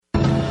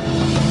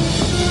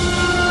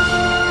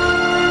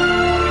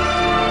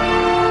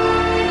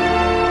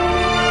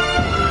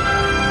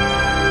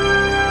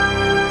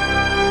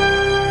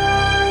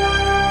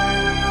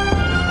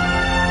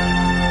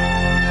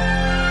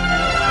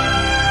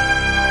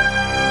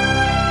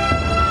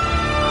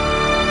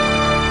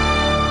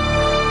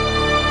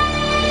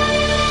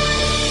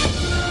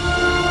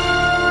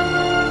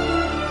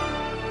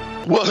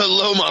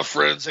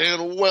friends,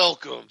 and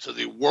welcome to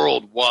the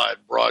worldwide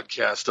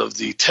broadcast of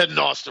the Ted and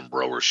Austin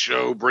Brower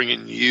Show,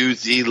 bringing you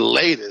the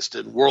latest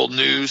in world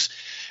news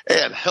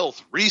and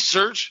health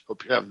research.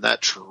 Hope you're having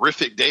that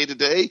terrific day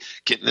today,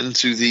 getting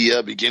into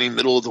the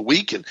middle of the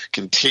week, and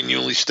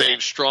continually staying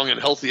strong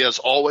and healthy as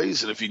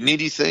always. And if you need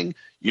anything,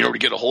 you know where to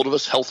get a hold of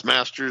us,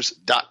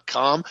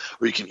 healthmasters.com,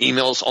 or you can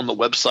email us on the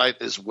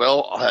website as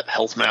well at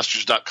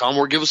healthmasters.com,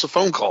 or give us a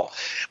phone call.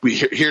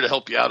 We're here to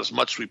help you out as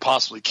much as we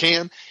possibly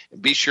can.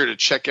 And be sure to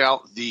check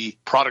out the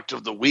product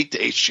of the week, the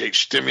HGH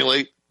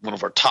Stimulate, one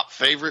of our top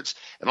favorites.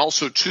 And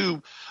also,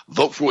 too,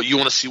 vote for what you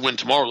want to see win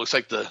tomorrow. It looks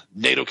like the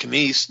NATO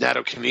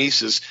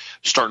Kinese is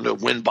starting to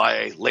win by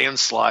a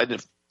landslide.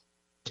 And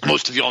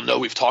most of y'all know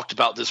we've talked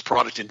about this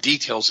product in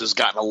details. Has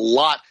gotten a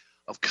lot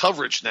of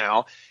coverage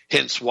now,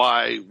 hence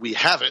why we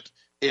have it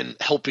in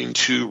helping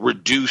to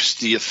reduce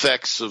the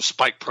effects of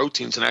spike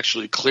proteins and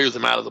actually clear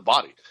them out of the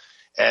body.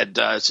 And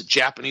it's a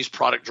Japanese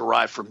product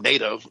derived from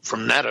NATO,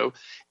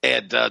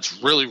 and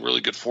it's really,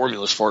 really good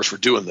formula as far as for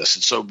doing this.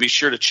 And so be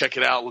sure to check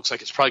it out. Looks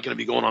like it's probably going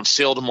to be going on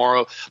sale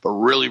tomorrow, but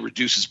really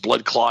reduces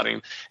blood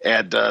clotting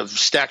and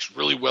stacks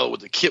really well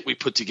with the kit we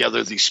put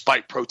together, the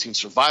Spike Protein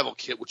Survival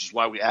Kit, which is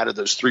why we added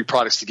those three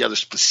products together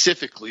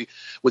specifically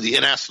with the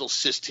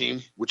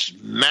N-acetylcysteine, which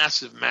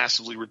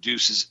massively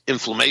reduces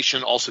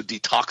inflammation, also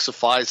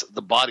detoxifies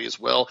the body as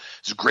well.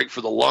 It's great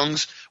for the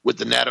lungs with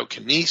the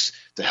nattokinase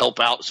to help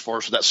out as far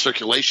as for that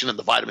circulation, and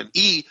the vitamin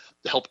E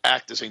to help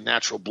act as a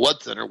natural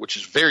blood thinner, which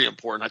is very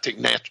important. I take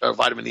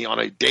vitamin E on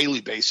a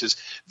daily basis.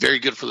 Very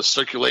good for the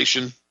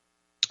circulation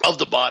of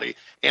the body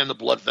and the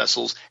blood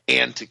vessels,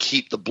 and to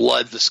keep the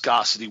blood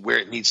viscosity where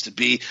it needs to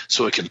be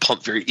so it can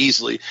pump very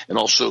easily, and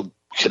also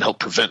can help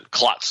prevent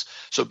clots.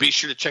 So be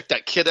sure to check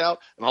that kit out,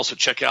 and also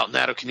check out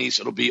nattokinase.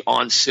 It'll be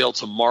on sale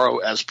tomorrow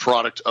as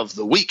product of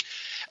the week.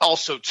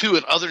 Also, too,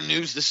 in other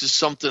news, this is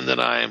something that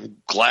I am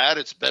glad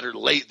it's better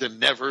late than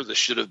never. This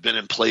should have been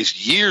in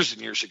place years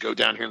and years ago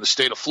down here in the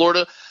state of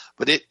Florida,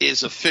 but it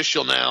is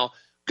official now.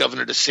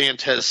 Governor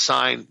DeSantis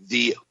signed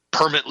the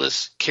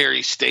Permitless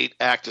Carry State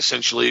Act,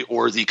 essentially,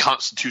 or the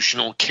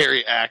Constitutional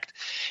Carry Act,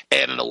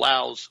 and it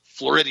allows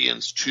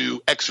Floridians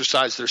to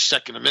exercise their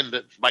Second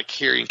Amendment by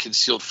carrying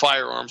concealed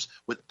firearms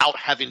without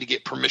having to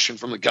get permission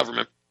from the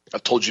government.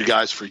 I've told you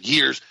guys for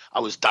years I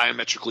was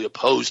diametrically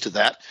opposed to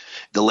that.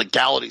 The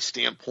legality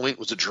standpoint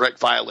was a direct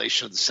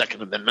violation of the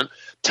Second Amendment,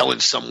 telling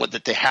someone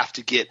that they have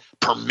to get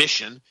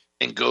permission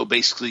and go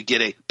basically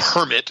get a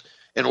permit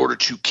in order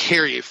to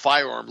carry a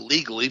firearm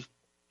legally.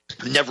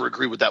 Never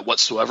agree with that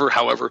whatsoever.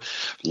 However,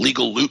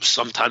 legal loops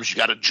sometimes you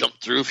got to jump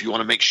through if you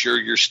want to make sure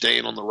you're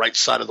staying on the right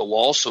side of the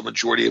law. So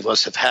majority of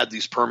us have had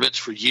these permits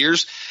for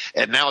years,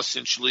 and now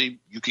essentially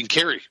you can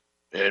carry.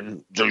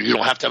 And you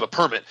don't have to have a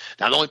permit.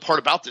 Now, the only part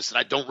about this that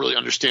I don't really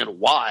understand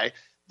why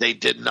they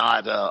did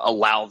not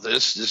allow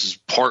this. This is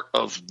part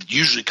of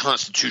usually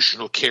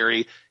constitutional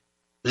carry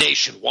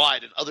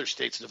nationwide, and other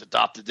states that have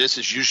adopted this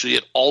is usually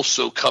it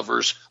also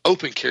covers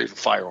open carry of a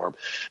firearm.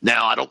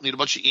 Now, I don't need a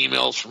bunch of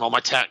emails from all my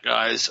TAC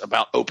guys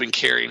about open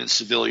carrying in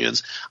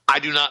civilians. I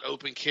do not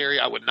open carry.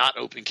 I would not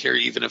open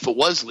carry even if it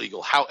was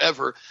legal.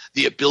 However,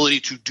 the ability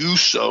to do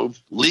so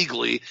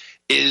legally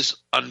is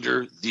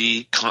under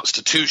the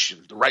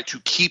Constitution, the right to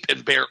keep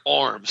and bear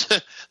arms.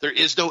 There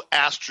is no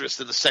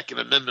asterisk in the Second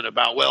Amendment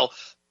about, well,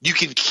 you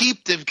can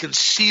keep them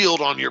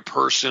concealed on your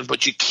person,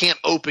 but you can't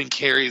open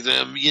carry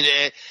them.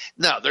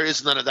 No, there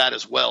is none of that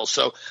as well.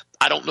 So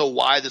I don't know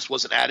why this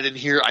wasn't added in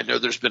here. I know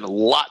there's been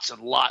lots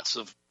and lots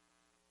of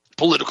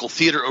political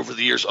theater over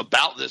the years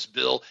about this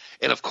bill,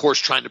 and of course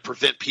trying to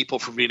prevent people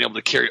from being able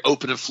to carry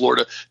open in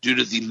Florida due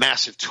to the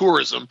massive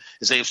tourism.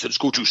 As they have said, it's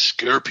going to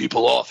scare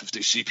people off if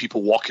they see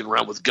people walking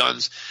around with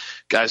guns.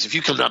 Guys, if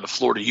you come down to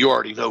Florida, you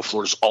already know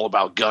Florida's all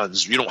about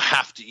guns. You don't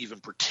have to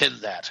even pretend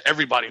that.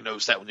 Everybody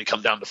knows that when you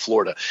come down to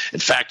Florida. In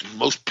fact,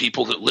 most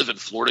people that live in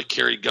Florida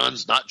carry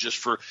guns not just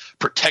for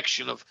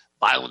protection of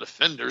violent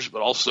offenders,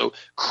 but also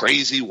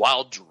crazy,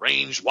 wild,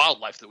 deranged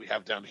wildlife that we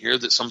have down here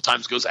that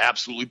sometimes goes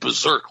absolutely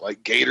berserk,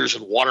 like gators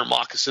and water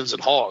moccasins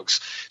and hogs.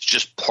 It's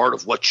just part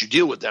of what you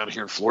deal with down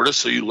here in Florida,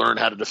 so you learn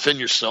how to defend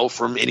yourself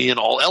from any and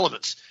all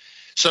elements.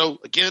 So,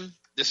 again,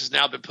 this has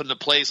now been put into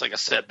place. Like I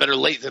said, better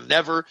late than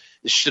never.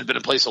 This should have been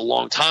in place a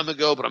long time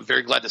ago, but I'm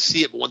very glad to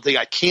see it. But one thing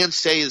I can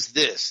say is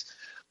this.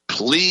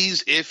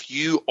 Please, if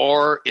you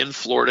are in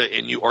Florida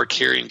and you are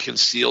carrying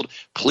concealed,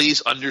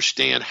 please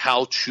understand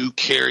how to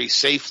carry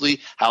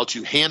safely, how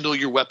to handle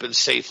your weapon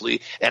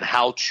safely, and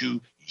how to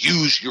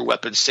use your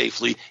weapon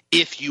safely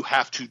if you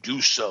have to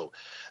do so.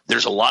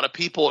 There's a lot of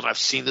people, and I've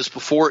seen this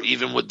before,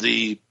 even with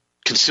the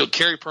concealed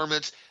carry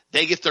permits,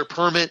 they get their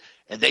permit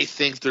and they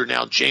think they're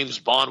now James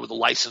Bond with a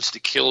license to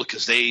kill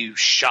because they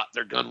shot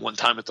their gun one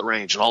time at the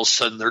range, and all of a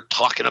sudden they're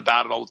talking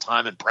about it all the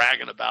time and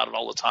bragging about it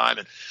all the time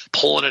and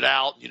pulling it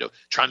out,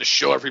 trying to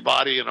show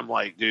everybody. And I'm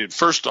like, dude,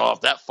 first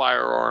off, that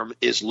firearm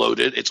is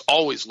loaded. It's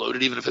always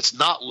loaded. Even if it's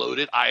not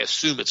loaded, I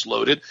assume it's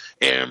loaded,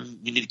 and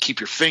you need to keep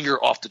your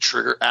finger off the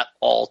trigger at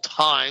all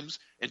times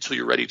until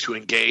you're ready to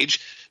engage.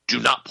 Do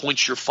not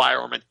point your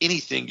firearm at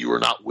anything you are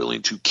not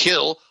willing to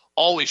kill.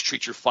 Always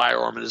treat your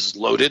firearm as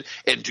loaded,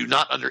 and do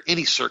not under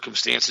any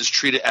circumstances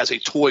treat it as a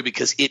toy,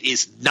 because it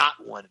is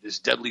not one. It is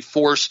deadly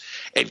force,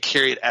 and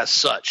carry it as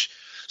such.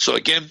 So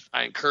again,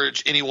 I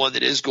encourage anyone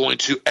that is going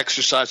to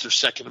exercise their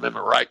Second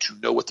Amendment right to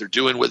know what they're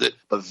doing with it,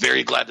 but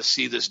very glad to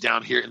see this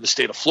down here in the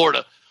state of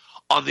Florida.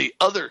 On the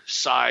other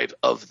side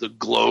of the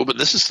globe, and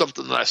this is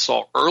something that I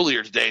saw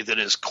earlier today that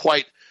is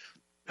quite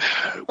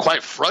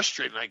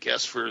frustrating, I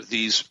guess, for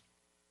these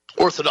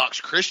Orthodox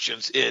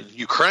Christians in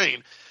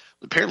Ukraine.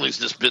 Apparently,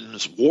 there's been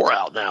this war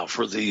out now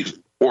for the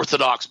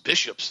Orthodox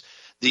bishops.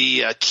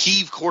 The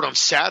Kyiv court on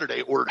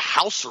Saturday ordered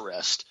house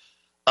arrest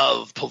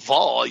of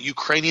Pavel, a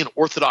Ukrainian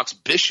Orthodox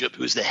bishop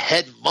who is the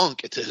head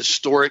monk at the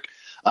historic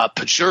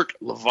Pechurk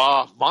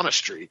Lava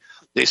monastery.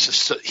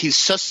 He's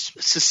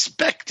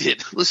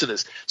suspected, listen to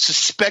this,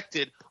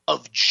 suspected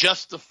of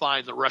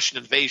justifying the Russian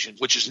invasion,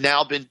 which has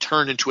now been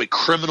turned into a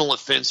criminal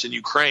offense in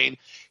Ukraine.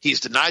 He's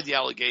denied the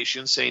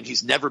allegation, saying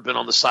he's never been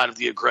on the side of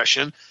the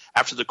aggression.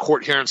 After the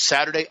court hearing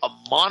Saturday, a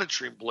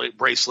monitoring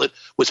bracelet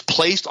was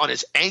placed on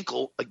his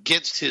ankle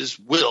against his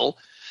will.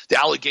 The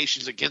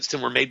allegations against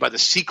him were made by the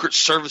Secret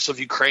Service of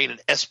Ukraine, and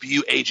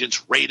SBU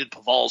agents raided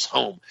Pavel's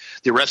home.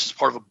 The arrest is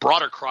part of a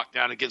broader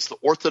crackdown against the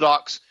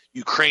Orthodox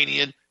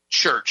Ukrainian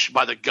Church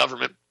by the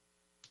government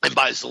and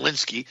by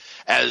Zelensky,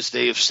 as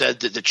they have said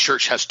that the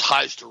church has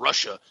ties to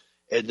Russia,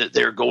 and that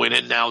they're going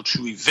in now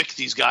to evict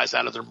these guys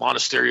out of their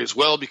monastery as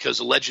well, because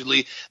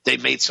allegedly they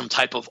made some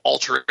type of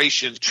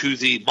alteration to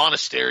the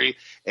monastery,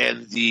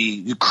 and the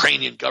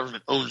Ukrainian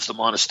government owns the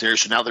monastery,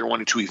 so now they're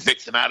wanting to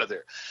evict them out of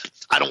there.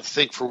 I don't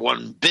think for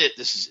one bit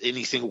this is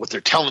anything what they're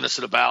telling us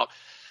about.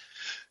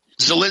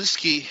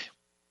 Zelensky,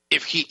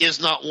 if he is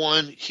not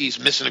one, he's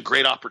missing a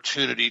great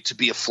opportunity to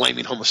be a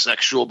flaming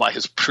homosexual by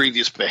his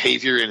previous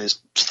behavior and his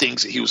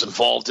things that he was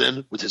involved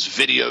in with his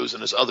videos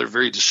and his other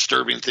very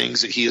disturbing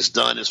things that he has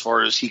done as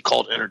far as he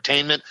called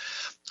entertainment.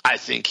 I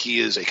think he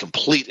is a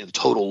complete and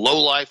total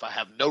lowlife. I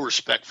have no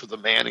respect for the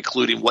man,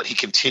 including what he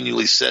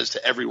continually says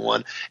to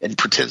everyone and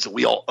pretends that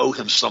we all owe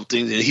him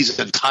something. And he's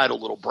an entitled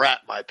little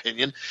brat, in my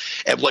opinion.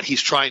 And what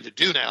he's trying to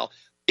do now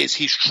is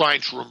he's trying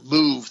to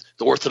remove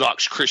the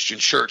Orthodox Christian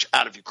Church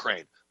out of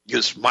Ukraine.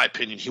 Because, in my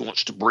opinion, he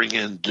wants to bring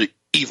in the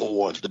evil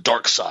one, the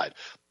dark side.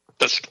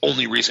 That's the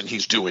only reason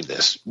he's doing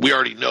this. We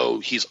already know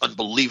he's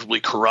unbelievably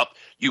corrupt.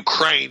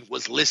 Ukraine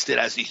was listed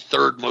as the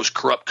third most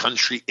corrupt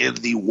country in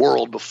the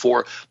world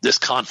before this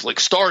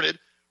conflict started,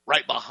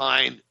 right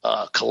behind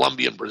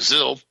Colombia and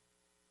Brazil.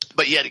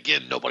 But yet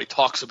again, nobody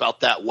talks about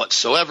that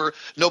whatsoever.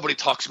 Nobody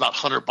talks about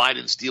Hunter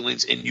Biden's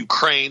dealings in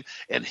Ukraine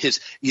and his,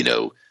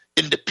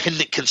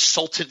 independent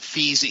consultant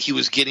fees that he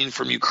was getting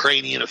from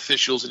Ukrainian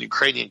officials and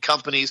Ukrainian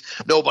companies.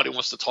 Nobody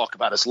wants to talk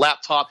about his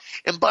laptop.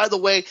 And by the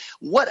way,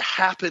 what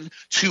happened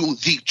to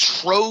the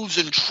troves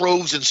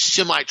and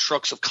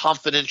semi-trucks of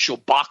confidential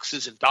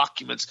boxes and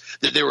documents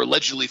that they were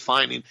allegedly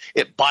finding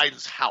at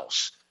Biden's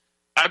house?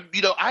 I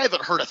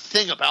haven't heard a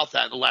thing about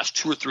that in the last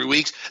 2 or 3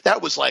 weeks.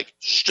 That was like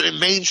a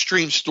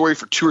mainstream story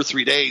for 2 or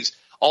 3 days.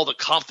 All the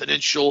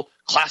confidential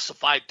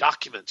classified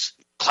documents.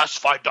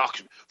 Classified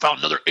document. Found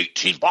another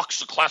 18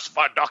 boxes of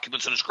classified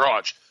documents in his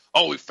garage.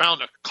 Oh, we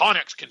found a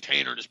Connex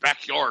container in his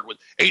backyard with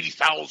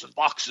 80,000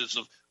 boxes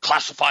of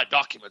classified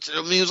documents.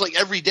 I mean, it was like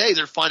every day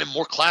they're finding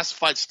more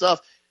classified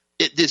stuff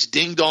at this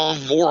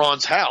ding-dong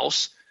moron's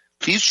house.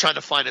 He's trying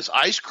to find his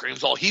ice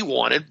creams, all he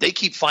wanted. They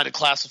keep finding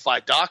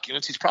classified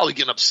documents. He's probably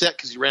getting upset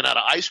because he ran out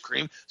of ice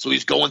cream, so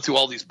he's going through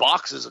all these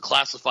boxes of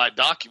classified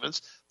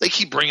documents. They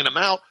keep bringing them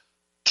out.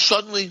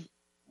 Suddenly,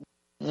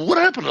 what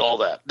happened to all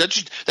that? That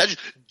just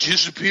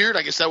disappeared?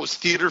 I guess that was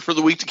theater for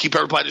the week to keep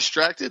everybody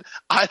distracted?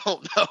 I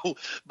don't know,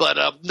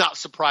 but not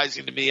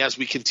surprising to me as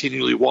we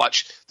continually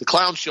watch the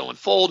clown show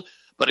unfold.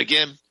 But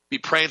again, be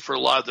praying for a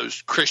lot of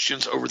those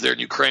Christians over there in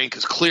Ukraine,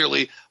 because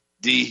clearly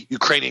the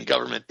Ukrainian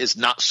government is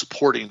not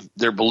supporting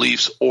their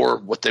beliefs or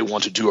what they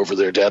want to do over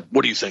there. Dad,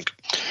 what do you think?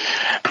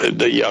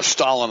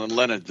 Stalin and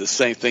Lenin did the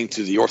same thing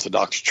to the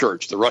Orthodox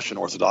Church, the Russian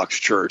Orthodox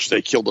Church.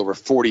 They killed over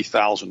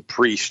 40,000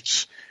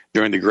 priests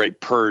during the Great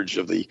Purge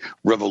of the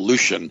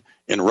Revolution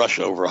in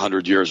Russia over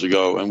 100 years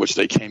ago, in which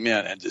they came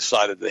in and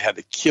decided they had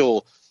to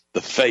kill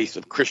the faith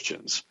of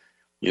Christians.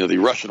 The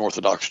Russian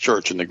Orthodox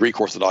Church and the Greek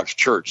Orthodox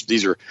Church,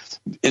 these are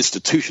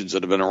institutions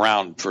that have been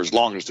around for as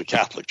long as the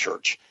Catholic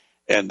Church,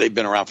 and they've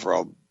been around for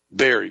a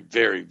very,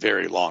 very,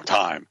 very long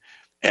time.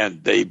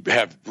 And they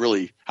have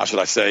really, how should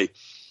I say,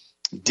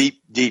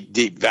 deep, deep,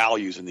 deep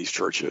values in these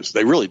churches.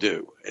 They really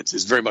do.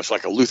 It's very much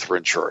like a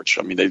Lutheran church.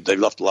 I mean, they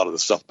left a lot of the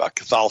stuff about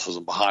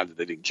Catholicism behind that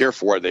they didn't care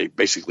for. They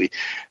basically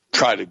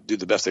try to do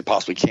the best they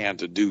possibly can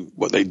to do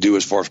what they do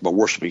as far as from a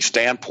worshiping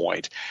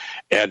standpoint.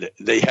 And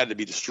they had to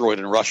be destroyed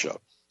in Russia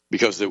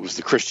because it was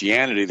the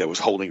Christianity that was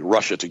holding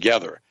Russia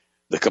together.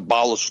 The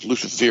Kabbalist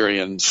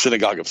Luciferian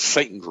Synagogue of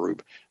Satan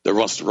group that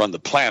wants to run the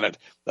planet,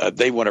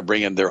 they want to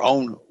bring in their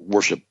own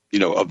worship,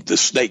 of the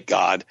snake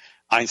god,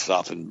 Ein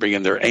Sof, and bring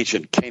in their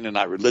ancient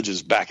Canaanite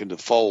religions back into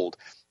the fold.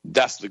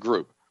 That's the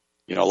group.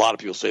 A lot of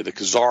people say the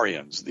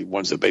Khazarians, the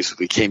ones that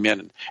basically came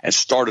in and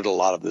started a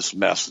lot of this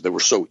mess. They were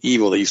so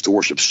evil. They used to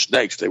worship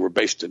snakes. They were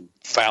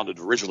founded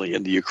originally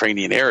in the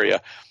Ukrainian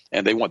area,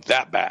 and they want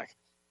that back.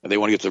 And they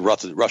want to get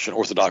the Russian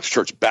Orthodox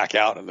Church back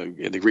out and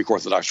the Greek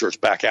Orthodox Church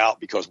back out,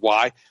 because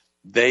why?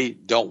 They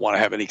don't want to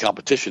have any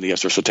competition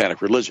against their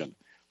satanic religion.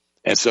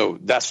 And so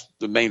that's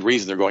the main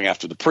reason they're going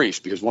after the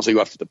priests, because once they go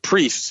after the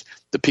priests,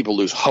 the people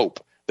lose hope.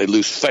 They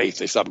lose faith.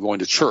 They stop going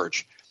to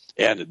church,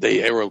 and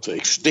they are able to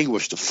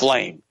extinguish the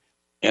flame.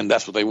 And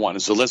that's what they want.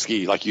 And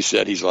Zelensky, like you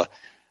said, he's a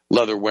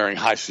leather-wearing,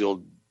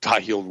 high-heeled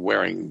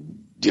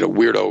wearing,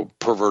 weirdo,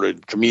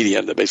 perverted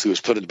comedian that basically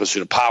was put in a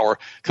position of power,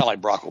 kind of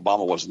like Barack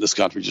Obama was in this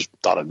country. Just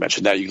thought I'd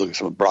mention that. You can look at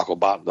some of Barack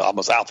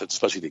Obama's outfits,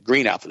 especially the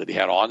green outfit that he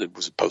had on. It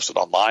was posted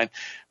online.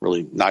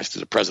 Really nice that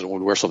the president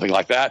would wear something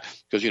like that,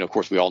 because, of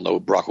course, we all know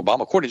Barack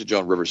Obama, according to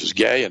Joan Rivers, is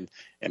gay, and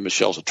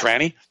Michelle's a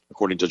tranny,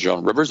 according to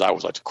Joan Rivers. I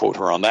always like to quote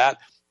her on that.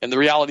 And the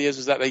reality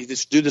is that they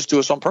just do this to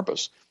us on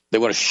purpose. They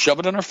want to shove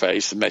it in our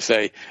face, and they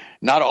say,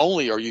 not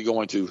only are you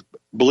going to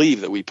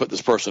believe that we put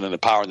this person into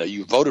power and that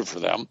you voted for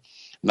them,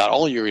 not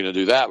only are you going to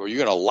do that, but you're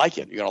going to like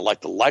it. You're going to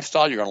like the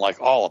lifestyle. You're going to like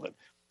all of it.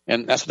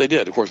 And that's what they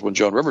did. Of course, when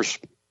Joan Rivers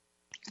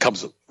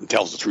comes and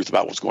tells the truth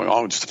about what's going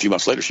on, just a few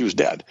months later, she was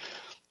dead.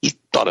 Just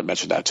thought I'd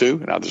mention that too.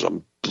 Now there's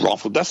a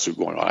wrongful death suit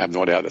going on. I have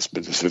no idea if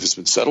it's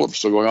been settled, if it's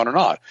still going on or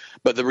not.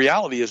 But the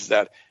reality is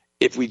that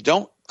if we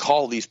don't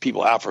call these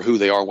people out for who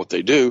they are and what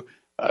they do,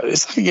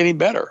 it's not going to get any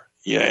better.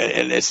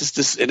 And it's just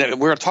this. And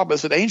we're going to talk about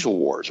this at Angel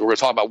Wars. We're going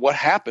to talk about what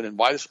happened and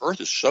why this earth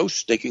is so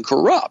stinking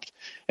corrupt,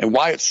 and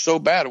why it's so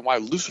bad, and why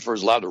Lucifer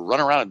is allowed to run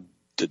around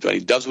and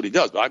he does what he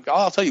does. But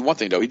I'll tell you one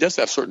thing, though. He does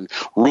have certain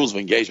rules of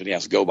engagement he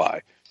has to go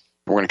by.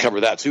 We're going to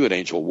cover that too at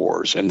Angel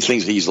Wars, and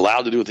things he's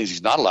allowed to do and things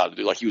he's not allowed to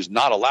do. Like he was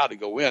not allowed to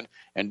go in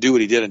and do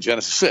what he did in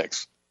Genesis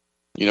 6,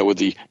 with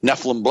the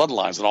Nephilim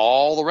bloodlines and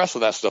all the rest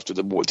of that stuff, to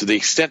the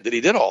extent that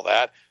he did all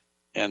that.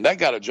 And that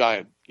got a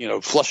giant,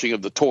 flushing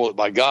of the toilet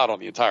by God on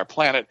the entire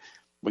planet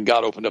when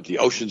God opened up the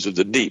oceans of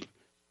the deep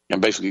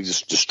and basically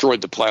just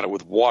destroyed the planet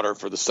with water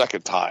for the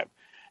second time.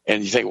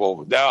 And you think,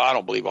 well, no, I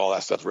don't believe all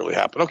that stuff really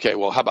happened. Okay,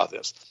 well, how about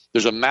this?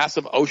 There's a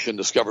massive ocean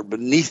discovered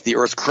beneath the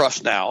Earth's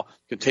crust now,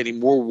 containing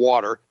more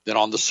water than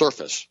on the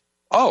surface.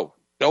 Oh,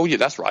 yeah,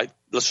 that's right.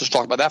 Let's just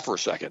talk about that for a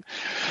second.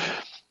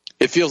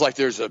 It feels like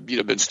there's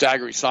been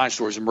staggering science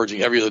stories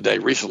emerging every other day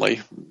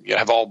recently.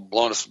 Have all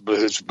blown us,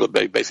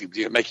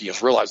 basically making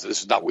us realize that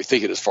this is not what we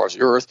think it is as far as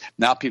the Earth.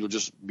 Now people are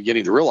just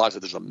beginning to realize that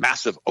there's a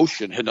massive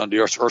ocean hidden under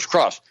the Earth's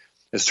crust.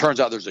 As it turns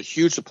out, there's a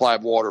huge supply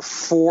of water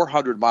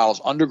 400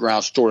 miles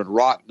underground stored in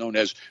rock known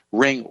as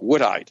ring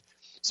woodite.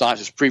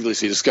 Scientists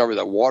previously discovered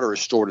that water is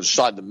stored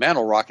inside the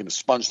mantle rock in a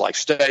sponge-like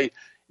state,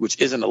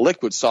 which isn't a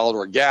liquid, solid,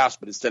 or a gas,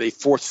 but instead a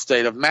fourth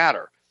state of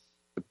matter.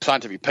 The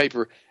scientific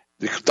paper,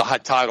 the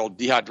title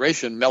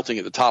Dehydration Melting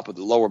at the Top of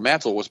the Lower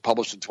Mantle, was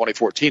published in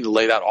 2014 and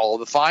laid out all of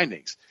the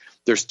findings.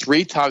 There's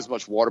 3 times as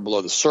much water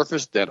below the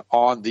surface than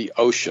on the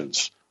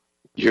oceans.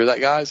 You hear that,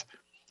 guys?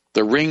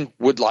 The ring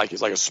woodite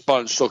is like a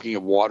sponge soaking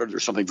in water.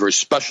 There's something very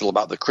special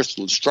about the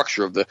crystalline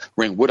structure of the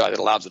ring woodite that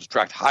allows it to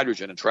attract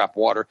hydrogen and trap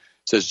water,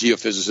 says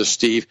geophysicist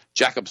Steve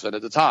Jacobson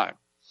at the time.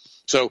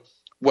 So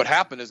what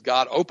happened is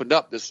God opened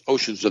up this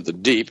oceans of the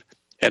deep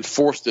and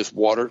forced this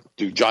water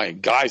through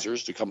giant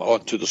geysers to come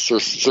onto the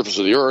surface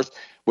of the earth,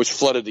 which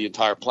flooded the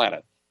entire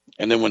planet.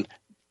 And then when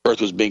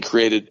earth was being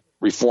created,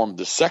 reformed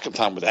the second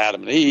time with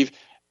Adam and Eve,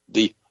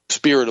 the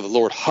Spirit of the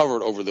Lord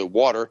hovered over the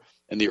water,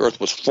 and the earth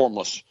was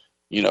formless,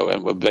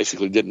 and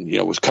basically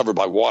was covered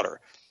by water.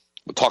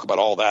 We'll talk about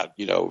all that,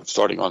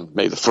 starting on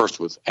May the 1st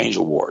with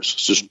Angel Wars.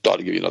 Just thought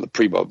to give you another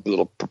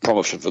little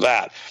promotion for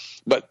that.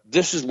 But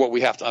this is what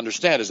we have to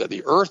understand, is that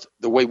the earth,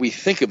 the way we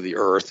think of the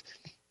earth,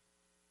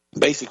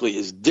 basically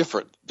is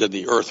different than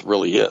the earth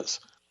really is.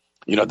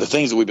 The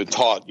things that we've been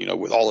taught,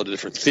 with all of the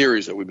different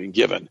theories that we've been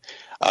given,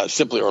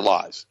 simply are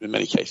lies in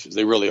many cases.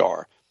 They really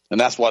are. And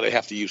that's why they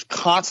have to use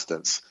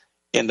constants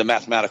in the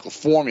mathematical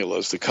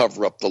formulas to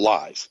cover up the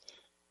lies.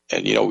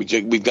 And,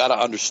 we've got to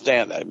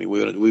understand that. I mean,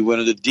 we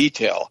went into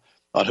detail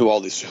on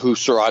who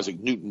Sir Isaac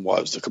Newton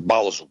was, the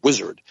Kabbalist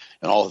wizard,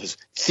 and all of his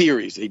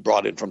theories that he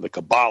brought in from the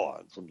Kabbalah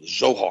and from the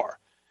Zohar.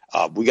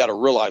 We got to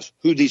realize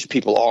who these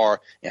people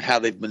are and how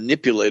they've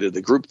manipulated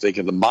the groupthink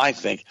and the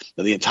mindthink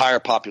of the entire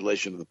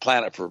population of the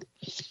planet for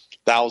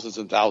thousands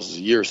and thousands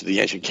of years, of the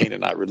ancient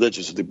Canaanite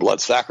religions, of the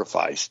blood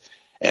sacrifice.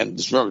 And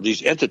just remember,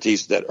 these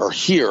entities that are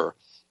here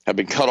have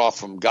been cut off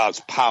from God's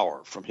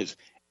power, from his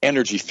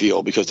energy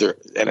field, because they're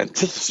an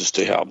antithesis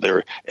to him.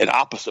 They're an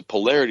opposite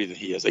polarity that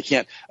he is. They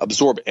can't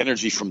absorb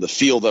energy from the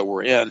field that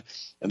we're in,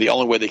 and the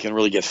only way they can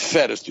really get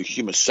fed is through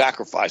human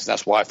sacrifice. And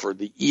that's why for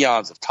the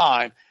eons of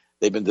time,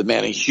 they've been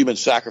demanding human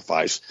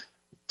sacrifice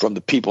from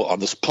the people on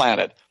this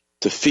planet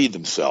to feed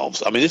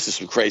themselves. I mean, this is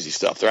some crazy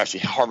stuff. They're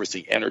actually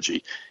harvesting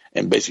energy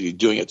and basically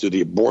doing it through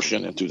the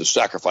abortion and through the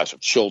sacrifice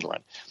of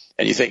children.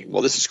 And you think,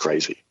 well, this is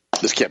crazy.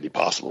 This can't be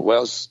possible.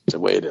 Well, it's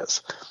the way it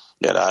is.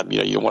 And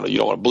you don't want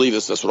to believe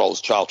this. That's what all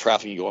this child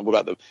trafficking going on. What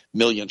about the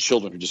million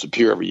children who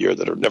disappear every year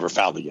that are never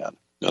found again?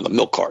 The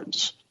milk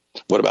cartons.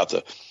 What about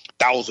the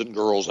 1,000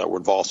 girls that were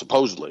involved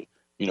supposedly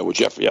with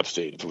Jeffrey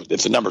Epstein,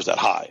 if the number's that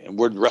high, and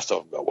where did the rest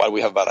of them go? Why do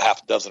we have about a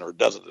half a dozen or a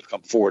dozen that have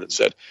come forward and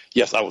said,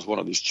 yes, I was one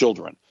of these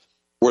children?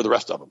 Where are the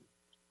rest of them?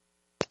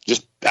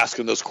 Just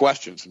asking those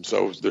questions. And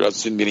so there doesn't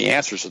seem to be any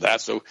answers to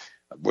that. So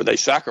were they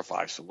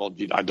sacrificed? Well,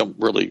 I don't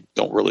really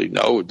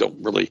know.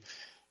 Don't really,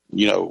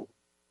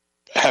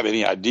 have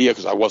any idea,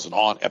 because I wasn't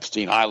on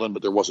Epstein Island,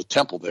 but there was a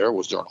temple there.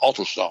 Was there an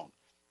altar stone?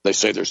 They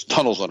say there's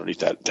tunnels underneath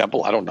that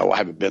temple. I don't know. I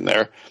haven't been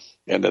there.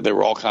 And there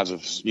were all kinds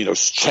of,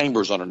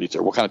 chambers underneath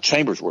there. What kind of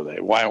chambers were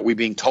they? Why aren't we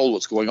being told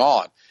what's going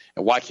on?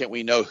 And why can't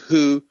we know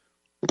who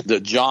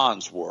the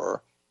Johns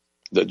were,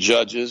 the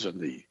judges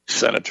and the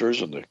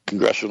senators and the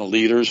congressional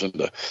leaders and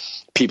the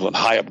people in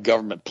high up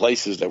government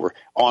places that were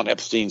on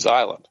Epstein's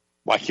island?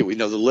 Why can't we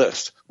know the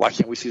list? Why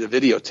can't we see the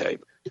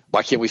videotape?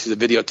 Why can't we see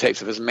the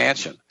videotapes of his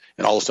mansion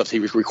and all the stuff he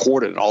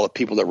recorded and all the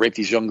people that raped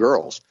these young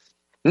girls?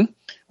 Well,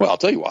 I'll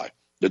tell you why.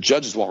 The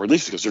judges won't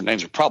release it because their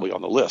names are probably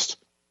on the list.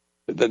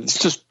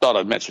 Just thought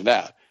I'd mention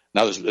that.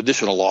 Now there's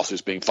additional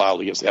lawsuits being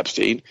filed against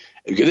Epstein.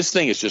 This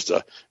thing is just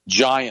a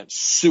giant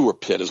sewer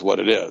pit is what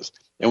it is.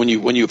 And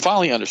when you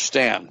finally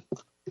understand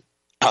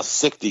how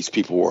sick these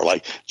people were,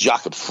 like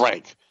Jacob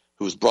Frank,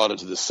 who was brought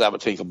into the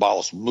Sabbatean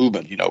Kabbalist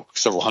movement,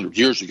 several hundred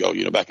years ago,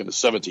 back in the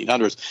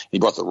 1700s, he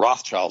brought the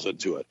Rothschilds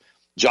into it.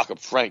 Jacob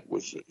Frank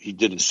he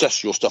did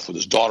incestual stuff with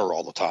his daughter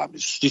all the time.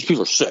 These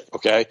people are sick,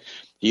 okay?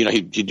 He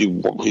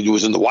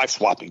was in the wife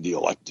swapping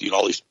deal, like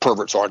all these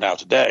perverts are now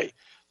today.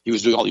 He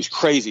was doing all these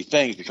crazy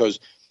things because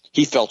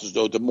he felt as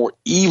though the more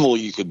evil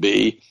you could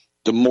be,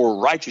 the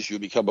more righteous you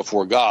would become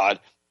before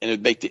God, and it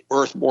would make the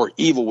earth more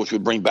evil, which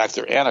would bring back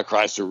their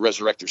Antichrist or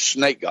resurrect their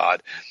snake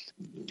god.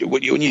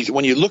 When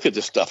you look at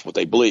this stuff, what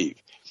they believe,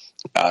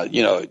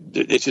 it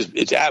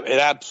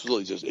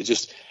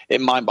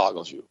mind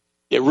boggles you.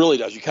 It really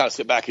does. You kind of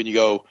sit back and you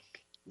go,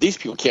 these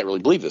people can't really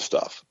believe this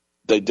stuff.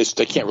 They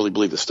can't really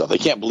believe this stuff. They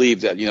can't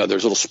believe that,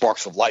 there's little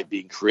sparks of light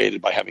being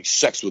created by having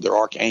sex with their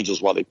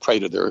archangels while they pray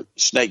to their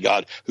snake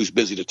god who's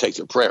busy to take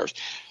their prayers.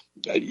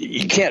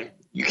 You can't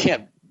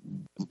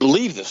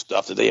believe this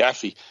stuff, that they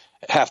actually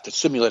have to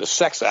simulate a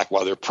sex act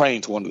while they're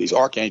praying to one of these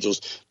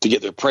archangels to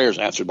get their prayers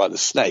answered by the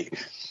snake.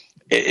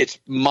 It's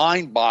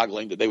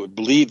mind-boggling that they would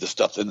believe the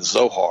stuff in the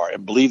Zohar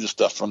and believe the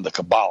stuff from the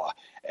Kabbalah.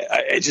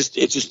 It's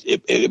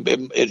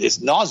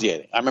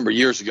nauseating. I remember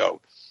years ago,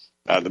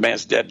 the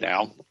man's dead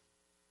now.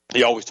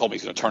 He always told me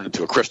he's going to turn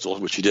into a crystal,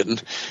 which he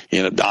didn't. He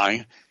ended up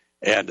dying,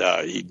 and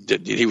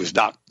he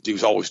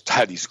was always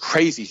had these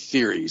crazy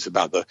theories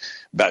about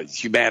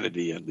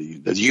humanity and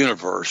the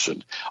universe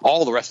and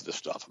all the rest of this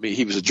stuff. I mean,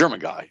 he was a German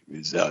guy.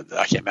 I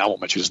won't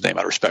mention his name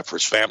out of respect for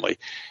his family.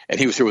 And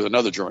he was here with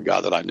another German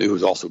guy that I knew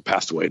who's also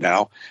passed away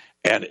now.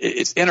 And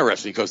it's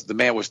interesting because the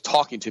man was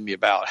talking to me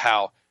about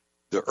how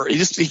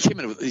he came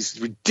in with these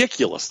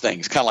ridiculous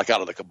things, kind of like out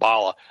of the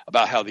Kabbalah,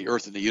 about how the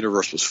earth and the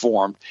universe was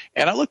formed.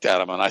 And I looked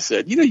at him and I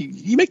said,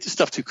 you make this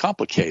stuff too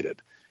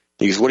complicated.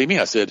 He goes, what do you mean?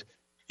 I said,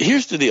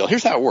 here's the deal.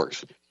 Here's how it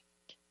works.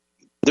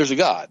 There's a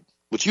God,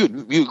 which you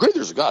agree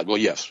there's a God. Well,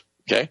 yes.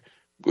 Okay.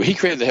 Well, he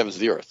created the heavens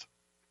and the earth.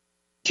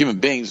 Human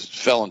beings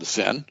fell into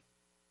sin,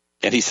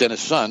 and he sent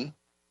his son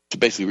to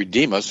basically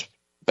redeem us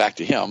back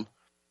to him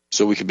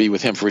so we could be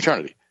with him for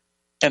eternity.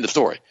 End of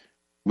story.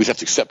 We have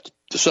to accept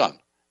the son,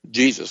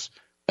 Jesus,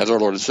 as our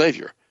Lord and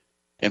Savior,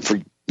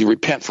 and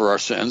repent for our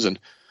sins and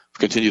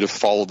continue to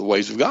follow the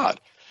ways of God.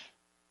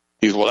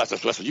 He goes, well,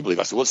 that's what you believe.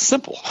 I said, well, it's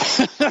simple.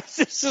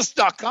 It's just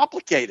not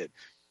complicated.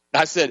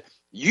 I said,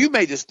 you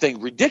made this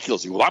thing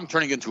ridiculous. Well, I'm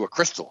turning into a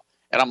crystal.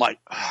 And I'm like,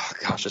 oh,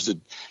 gosh. I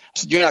said,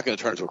 you're not going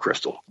to turn into a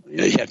crystal.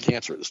 He had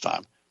cancer at this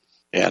time.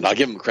 And I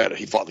give him credit.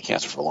 He fought the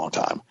cancer for a long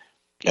time.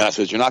 And I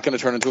said, you're not going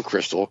to turn into a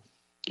crystal.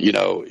 You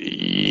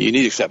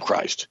need to accept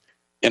Christ.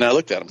 And I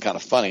looked at him kind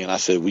of funny, and I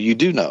said, well, you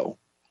do know,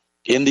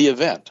 in the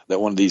event that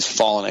one of these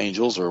fallen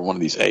angels or one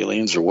of these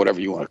aliens or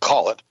whatever you want to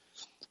call it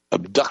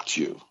abduct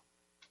you,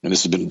 and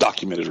this has been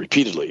documented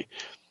repeatedly,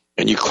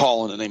 and you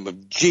call in the name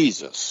of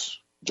Jesus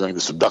during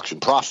this abduction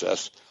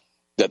process,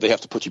 that they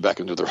have to put you back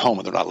into their home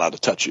and they're not allowed to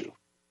touch you.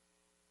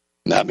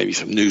 Now, that may be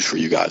some news for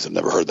you guys. I've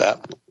never heard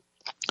that.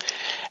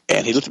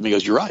 And he looked at me and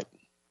goes, you're right.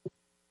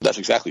 That's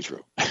exactly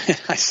true.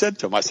 I said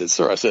to him,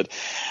 sir,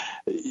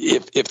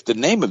 if the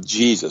name of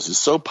Jesus is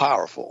so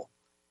powerful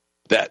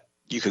that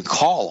you can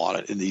call on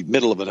it in the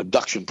middle of an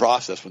abduction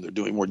process when they're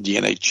doing more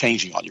DNA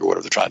changing on you or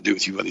whatever they're trying to do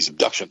with you on these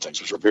abduction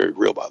things, which are very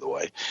real, by the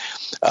way.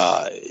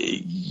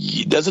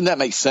 Doesn't that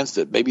make sense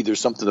that maybe there's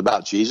something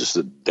about Jesus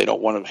that they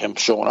don't want him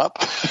showing up?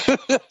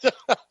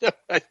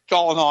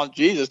 Calling on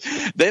Jesus.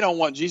 They don't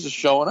want Jesus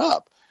showing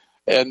up.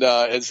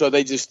 And so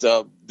they just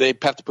they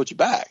have to put you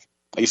back.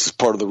 This is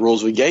part of the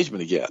rules of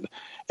engagement again.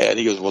 And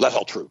he goes, well, that's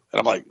all true. And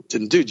I'm like,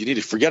 dude, you need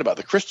to forget about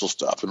the crystal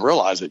stuff and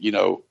realize that,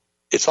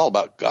 it's all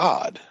about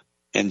God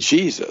and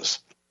Jesus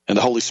and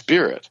the Holy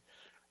Spirit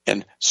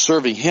and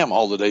serving him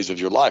all the days of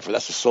your life. For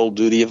that's the sole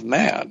duty of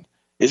man.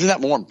 Isn't that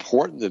more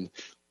important than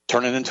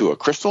turning into a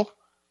crystal?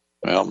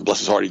 Well, bless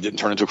his heart, he didn't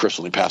turn into a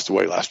crystal. He passed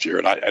away last year.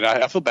 And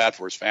I feel bad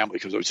for his family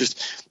because it was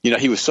just,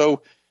 he was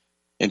so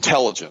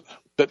intelligent.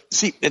 But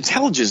see,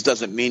 intelligence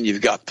doesn't mean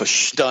you've got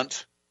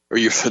Verstand. or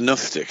you're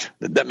vernünftig.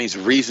 That means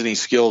reasoning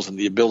skills and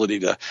the ability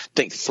to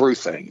think through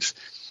things.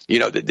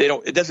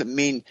 It doesn't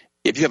mean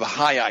if you have a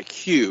high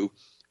IQ,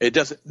 it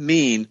doesn't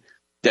mean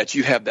that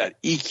you have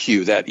that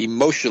EQ, that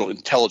emotional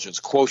intelligence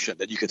quotient,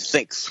 that you can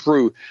think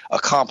through a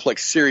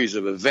complex series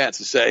of events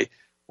and say,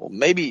 well,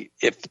 maybe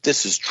if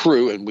this is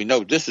true, and we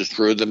know this is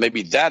true, then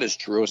maybe that is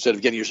true, instead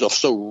of getting yourself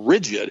so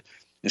rigid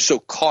and so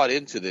caught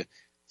into the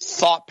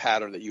thought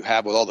pattern that you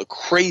have with all the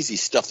crazy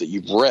stuff that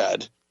you've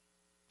read,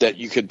 that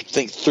you could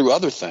think through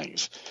other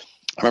things.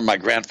 I remember my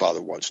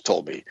grandfather once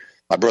told me,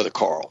 my brother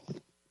Carl,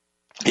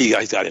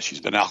 he's got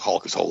issues, been an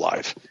alcoholic his whole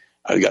life.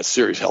 He got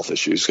serious health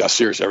issues, got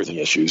serious everything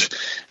issues.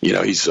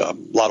 He's a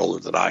lot older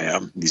than I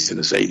am. He's in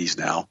his 80s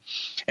now.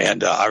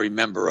 And I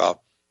remember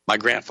my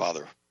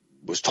grandfather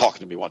was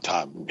talking to me one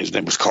time. His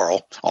name was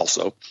Carl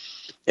also.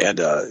 And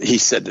he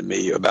said to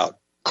me about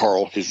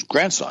Carl, his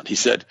grandson. He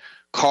said,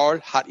 Carl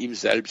hat ihm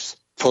selbst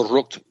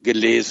verrückt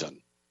gelesen.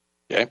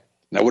 Okay?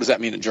 Now, what does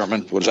that mean in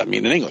German? What does that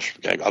mean in English?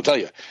 Okay, I'll tell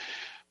you.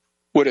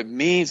 What it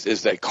means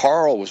is that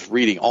Carl was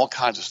reading all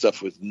kinds of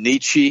stuff with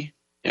Nietzsche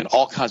and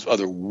all kinds of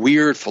other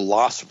weird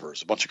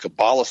philosophers, a bunch of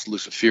Kabbalist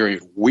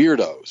Luciferian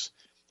weirdos.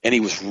 And he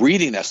was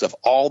reading that stuff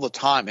all the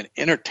time and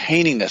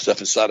entertaining that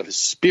stuff inside of his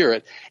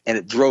spirit, and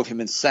it drove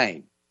him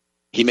insane.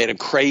 He made him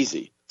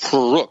crazy.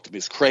 Verrückt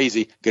means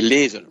crazy.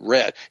 Gelesen,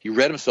 read. He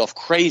read himself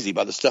crazy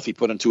by the stuff he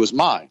put into his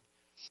mind.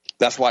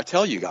 That's why I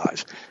tell you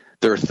guys,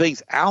 there are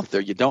things out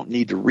there you don't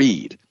need to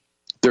read.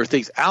 There are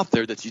things out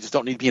there that you just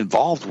don't need to be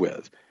involved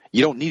with.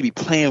 You don't need to be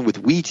playing with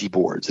Ouija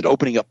boards and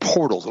opening up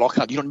portals and all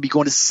kinds. You don't need to be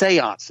going to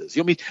seances.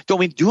 You don't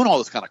need doing all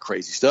this kind of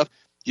crazy stuff.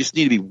 You just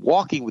need to be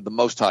walking with the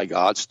Most High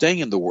God, staying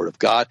in the Word of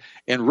God,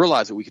 and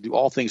realize that we can do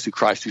all things through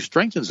Christ who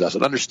strengthens us,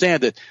 and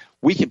understand that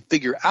we can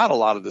figure out a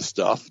lot of this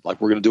stuff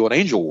like we're going to do on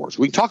Angel Wars.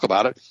 We can talk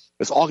about it.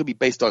 It's all going to be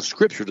based on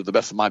Scripture to the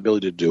best of my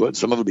ability to do it.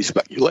 Some of it will be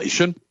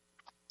speculation.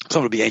 Some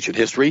of it will be ancient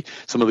history.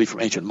 Some of it will be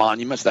from ancient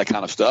monuments, that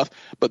kind of stuff.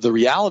 But the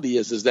reality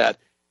is that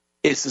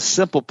it's a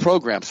simple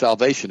program,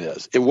 salvation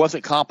is. It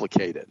wasn't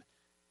complicated.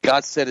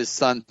 God sent his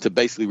son to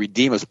basically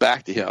redeem us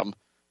back to him,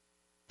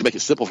 to make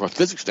it simple from a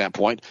physics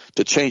standpoint,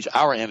 to change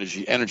our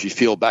energy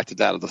field back to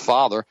that of the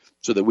Father,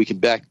 so that we can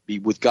be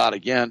with God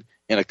again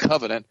in a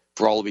covenant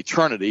for all of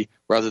eternity,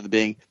 rather than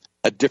being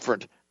a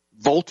different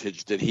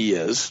voltage than he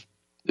is,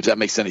 if that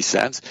makes any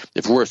sense.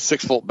 If we're a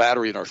 6-volt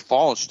battery in our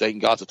fallen state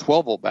and God's a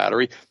 12-volt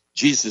battery,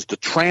 Jesus is the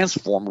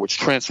transformer, which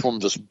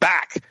transforms us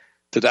back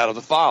to that of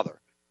the Father.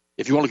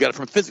 If you want to look at it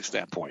from a physics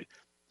standpoint,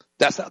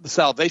 that's how the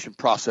salvation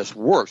process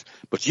works.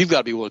 But you've got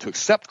to be willing to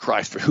accept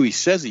Christ for who he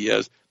says he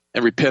is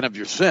and repent of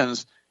your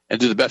sins and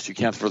do the best you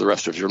can for the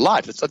rest of your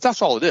life.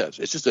 That's all it is.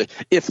 It's just a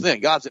if-then.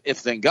 God's an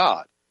if-then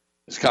God.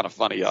 It's kind of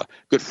funny. A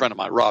good friend of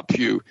mine, Rob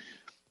Pugh,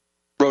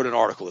 wrote an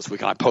article this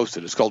week, and I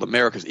posted it. It's called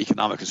America's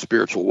Economic and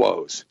Spiritual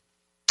Woes.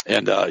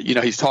 And,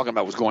 he's talking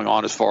about what's going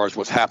on as far as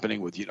what's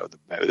happening with,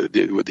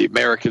 with the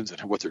Americans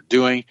and what they're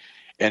doing.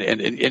 And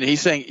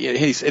he's saying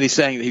he's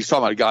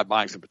talking about a guy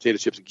buying some potato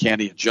chips and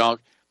candy and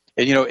junk.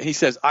 And, he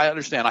says, I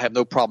understand I have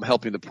no problem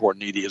helping the poor and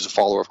needy as a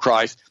follower of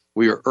Christ.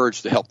 We are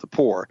urged to help the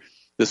poor.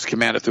 This is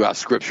commanded throughout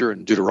Scripture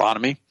in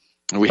Deuteronomy.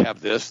 And we have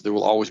this: there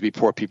will always be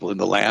poor people in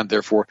the land.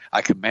 Therefore,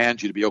 I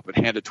command you to be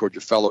open-handed toward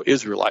your fellow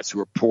Israelites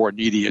who are poor and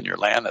needy in your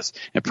land. That's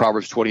in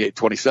Proverbs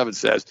 28:27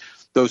 says,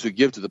 those who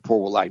give to the poor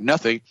will lack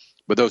nothing,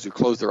 but those who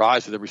close their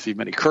eyes to them receive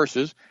many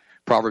curses.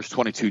 Proverbs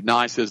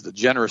 22:9 says the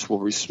generous will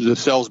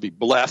themselves be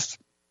blessed,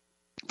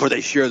 for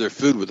they share their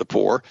food with the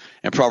poor.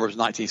 And Proverbs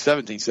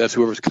 19:17 says,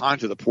 whoever is kind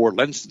to the poor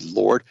lends to the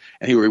Lord,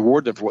 and he will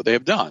reward them for what they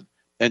have done.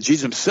 And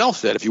Jesus himself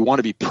said, if you want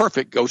to be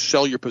perfect, go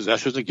sell your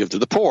possessions and give to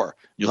the poor.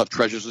 You'll have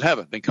treasures in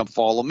heaven. Then come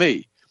follow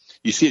me.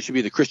 You see, it should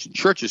be the Christian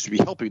churches to be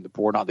helping the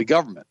poor, not the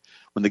government.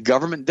 When the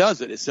government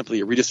does it, it's simply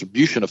a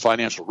redistribution of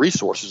financial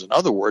resources. In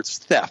other words,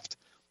 theft.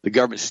 The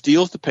government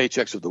steals the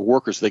paychecks of the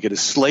workers so they can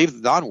enslave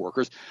the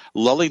non-workers,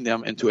 lulling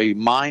them into a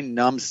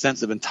mind-numb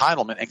sense of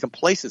entitlement and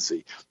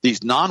complacency.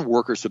 These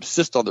non-workers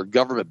subsist on their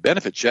government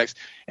benefit checks,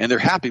 and they're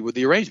happy with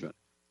the arrangement.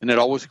 And it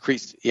always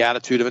creates the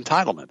attitude of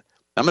entitlement.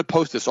 I'm going to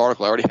post this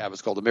article I already have.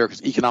 It's called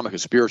America's Economic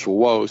and Spiritual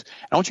Woes.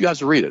 I want you guys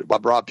to read it by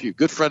Rob Pugh.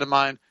 Good friend of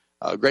mine,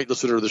 great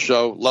listener to the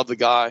show. Love the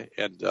guy,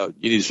 and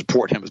you need to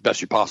support him as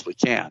best you possibly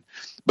can.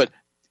 But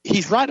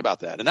he's right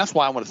about that, and that's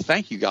why I want to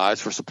thank you guys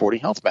for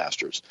supporting Health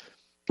Masters.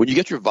 When you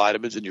get your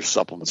vitamins and your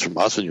supplements from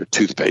us and your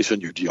toothpaste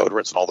and your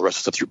deodorants and all the rest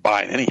of the stuff you're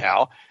buying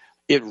anyhow,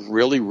 it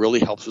really,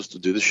 really helps us to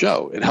do the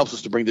show. It helps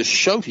us to bring this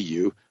show to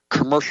you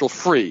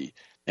commercial-free.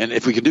 And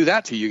if we can do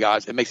that to you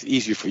guys, it makes it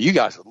easier for you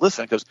guys to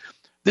listen, because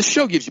this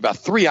show gives you about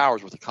 3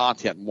 hours worth of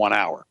content in 1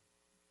 hour.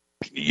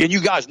 And you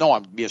guys know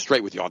I'm being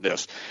straight with you on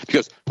this,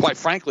 because quite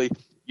frankly,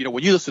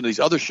 when you listen to these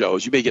other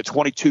shows, you may get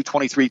 22,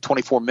 23,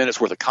 24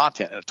 minutes worth of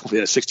content in a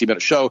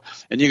 60-minute show,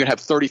 and you're going to have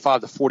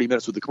 35 to 40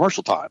 minutes with the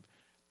commercial time.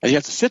 And you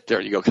have to sit there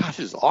and you go, gosh,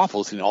 this is awful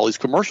listening to all these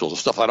commercials of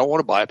stuff I don't want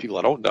to buy, people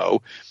I don't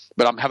know,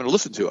 but I'm having to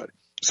listen to it.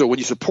 So when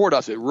you support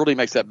us, it really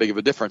makes that big of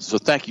a difference. So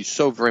thank you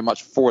so very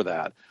much for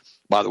that.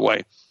 By the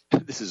way,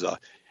 this is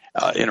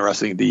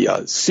Interesting.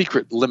 The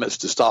secret limits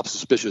to stop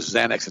suspicious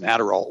Xanax and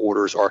Adderall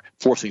orders are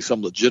forcing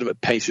some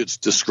legitimate patients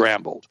to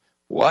scramble.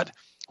 What?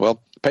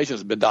 Well,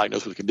 patients have been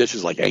diagnosed with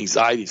conditions like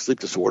anxiety and sleep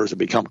disorders and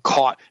become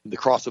caught in the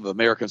cross of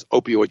America's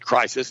opioid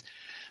crisis.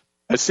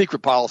 As secret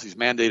policies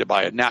mandated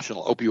by a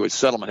national opioid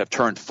settlement have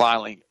turned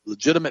filing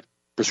legitimate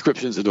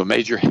prescriptions into a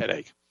major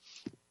headache.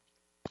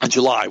 In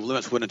July,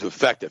 limits went into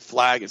effect that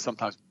flag and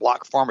sometimes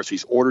block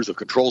pharmacies' orders of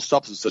controlled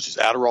substances such as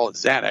Adderall and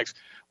Xanax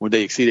when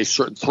they exceed a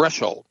certain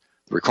threshold.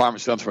 The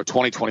requirement stems from a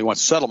 2021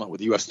 settlement with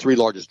the U.S. three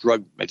largest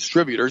drug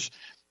distributors.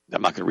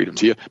 I'm not going to read them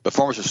to you, but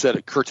pharmacists said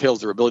it curtails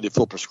their ability to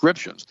fill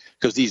prescriptions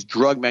because these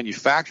drug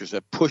manufacturers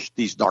have pushed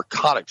these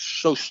narcotics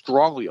so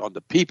strongly on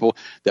the people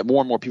that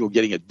more and more people are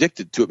getting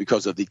addicted to it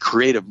because of the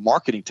creative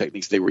marketing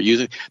techniques they were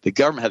using. The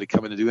government had to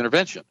come in and do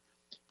intervention.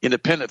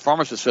 Independent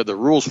pharmacists said the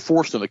rules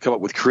forced them to come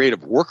up with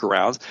creative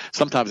workarounds.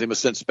 Sometimes they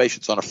must send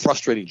patients on a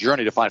frustrating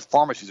journey to find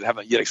pharmacies that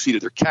haven't yet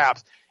exceeded their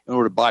caps in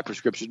order to buy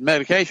prescription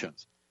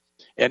medications.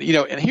 And,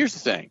 and here's the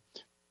thing.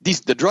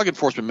 The Drug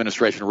Enforcement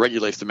Administration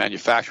regulates the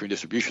manufacturing,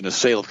 distribution, and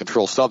sale of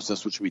controlled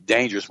substance, which would be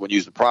dangerous when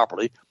used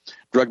improperly.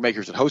 Drug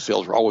makers and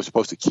wholesalers are always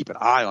supposed to keep an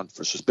eye on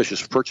for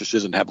suspicious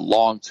purchases and have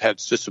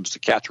had systems to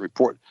catch and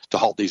report to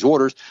halt these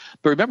orders.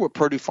 But remember what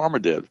Purdue Pharma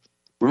did.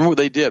 Remember what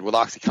they did with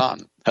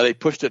OxyContin, how they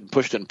pushed it and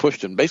pushed it and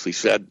pushed it and basically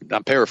said,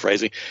 I'm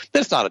paraphrasing, that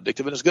it's not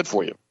addictive and it's good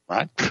for you,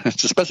 right?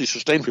 It's especially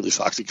sustained-release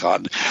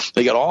OxyContin.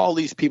 They got all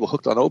these people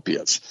hooked on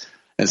opiates,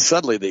 and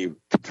suddenly they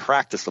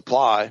contract the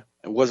supply.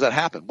 And what does that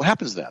happen? What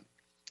happens then?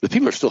 The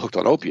people are still hooked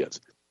on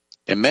opiates,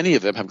 and many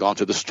of them have gone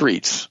to the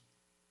streets,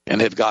 and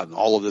they've gotten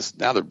all of this.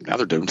 Now they're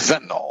doing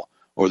fentanyl,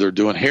 or they're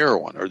doing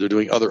heroin, or they're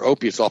doing other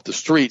opiates off the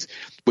streets,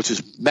 which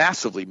is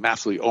massively,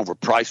 massively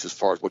overpriced as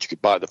far as what you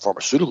could buy the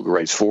pharmaceutical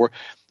grades for.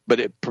 But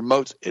it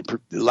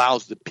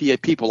allows the PA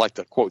people like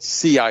the, quote,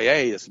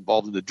 CIA that's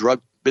involved in the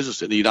drug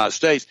business in the United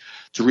States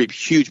to reap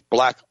huge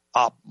black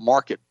op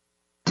market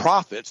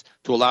profits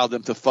to allow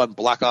them to fund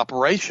black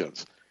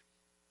operations.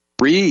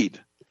 Read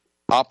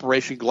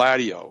Operation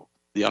Gladio,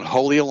 the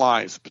unholy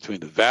alliance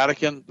between the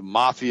Vatican, the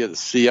mafia, the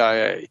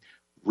CIA.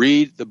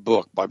 Read the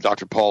book by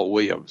Dr. Paul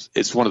Williams.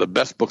 It's one of the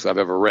best books I've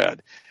ever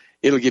read.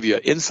 It'll give you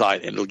an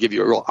insight, and it'll give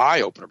you a real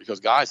eye-opener because,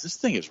 guys, this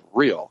thing is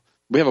real.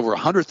 We have over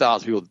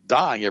 100,000 people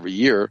dying every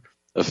year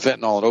of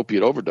fentanyl and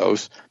opiate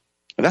overdose,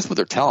 and that's what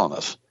they're telling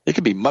us. It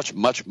could be much,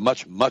 much,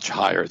 much, much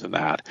higher than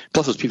that.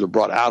 Plus, those people are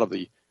brought out of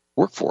the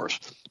workforce.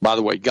 By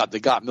the way, the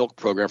Got Milk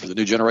program for the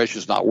new generation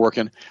is not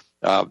working.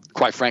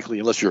 Quite frankly,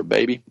 unless you're a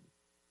baby,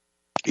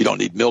 you don't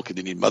need milk, and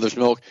you need mother's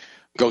milk.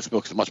 Goat's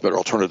milk is a much better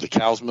alternative to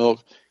cow's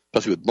milk,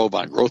 especially with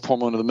bovine growth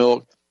hormone in the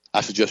milk. I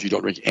suggest you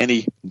don't drink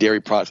any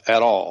dairy products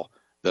at all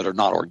that are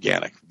not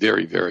organic.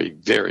 Very, very,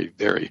 very,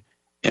 very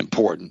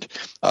important.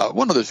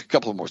 There's a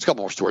couple more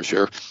stories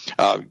here.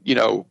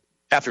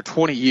 After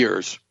 20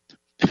 years,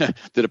 the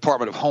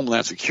Department of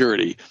Homeland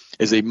Security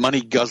is a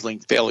money-guzzling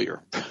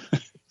failure.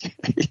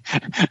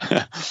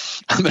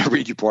 I'm going to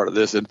read you part of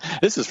this, and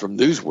this is from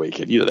Newsweek,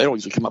 and they don't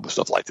usually come up with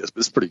stuff like this, but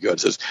it's pretty good. It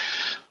says,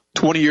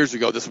 20 years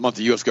ago this month,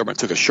 the U.S. government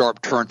took a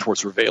sharp turn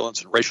towards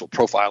surveillance and racial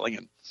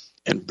profiling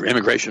and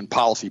immigration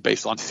policy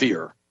based on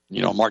fear.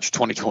 March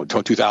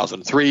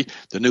 2003,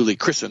 the newly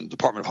christened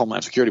Department of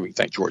Homeland Security, we can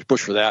thank George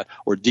Bush for that,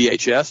 or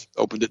DHS,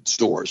 opened its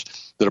doors.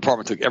 The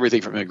department took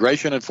everything from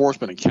immigration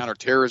enforcement and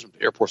counterterrorism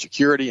to airport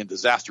security and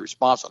disaster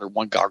response under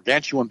one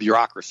gargantuan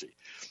bureaucracy.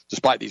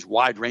 Despite these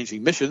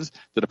wide-ranging missions,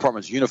 the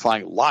department's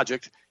unifying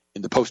logic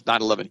in the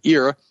post-9/11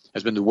 era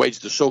has been to wage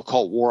the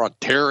so-called war on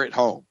terror at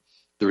home.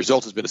 The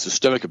result has been a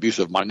systemic abuse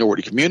of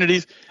minority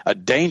communities, a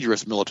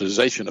dangerous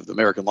militarization of the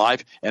American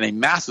life, and a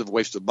massive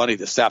waste of money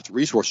that sapped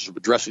resources from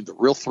addressing the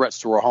real threats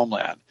to our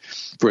homeland.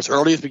 For its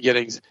earliest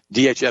beginnings,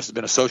 DHS has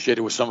been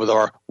associated with some of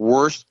our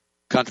worst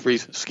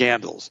country's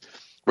scandals,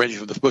 ranging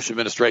from the Bush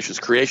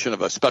administration's creation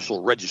of a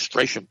special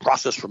registration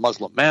process for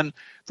Muslim men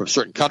from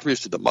certain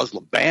countries to the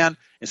Muslim ban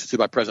instituted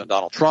by President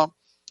Donald Trump.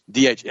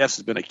 DHS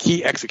has been a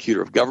key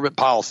executor of government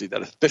policy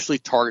that officially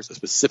targets a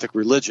specific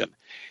religion,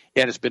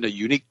 and it's been a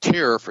unique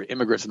terror for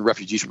immigrants and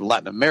refugees from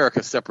Latin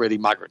America,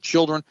 separating migrant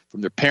children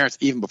from their parents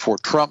even before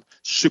Trump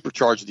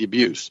supercharged the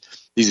abuse.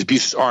 These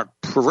abuses aren't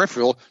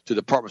peripheral to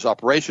the department's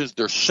operations.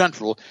 They're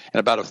central, and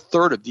about a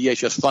third of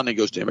DHS funding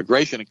goes to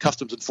immigration and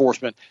customs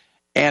enforcement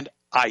and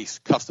ICE,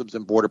 Customs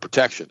and Border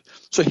Protection.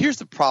 So here's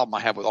the problem I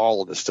have with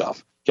all of this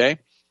stuff, okay?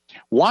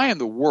 Why in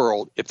the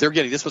world, if they're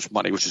getting this much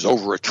money, which is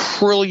over $1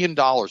 trillion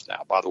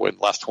now, by the way, in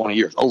the last 20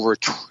 years, over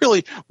 $1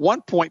 trillion,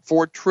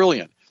 $1.4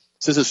 trillion.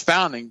 Since its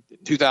founding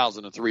in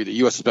 2003, the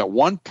U.S. has spent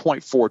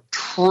 $1.4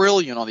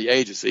 trillion on the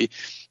agency.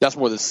 That's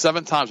more than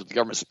 7 times what the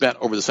government spent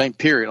over the same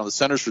period on the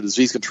Centers for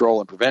Disease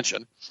Control and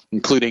Prevention,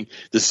 including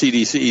the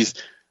CDC's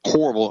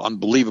horrible,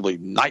 unbelievably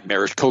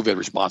nightmarish COVID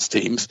response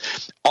teams.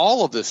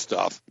 All of this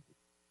stuff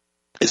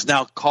is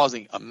now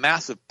causing a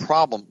massive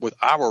problem with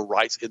our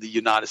rights in the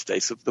United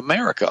States of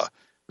America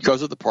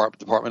because of the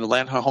Department of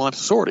Land and Homeland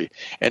Security.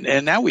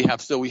 And now we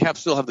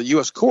still have the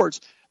U.S.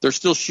 courts. They're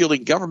still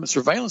shielding government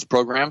surveillance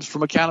programs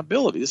from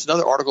accountability. This is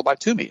another article by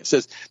Toomey. It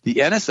says the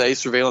NSA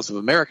surveillance of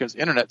Americans'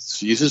 internet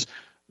uses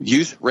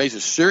use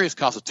raises serious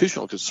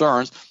constitutional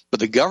concerns, but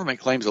the government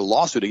claims a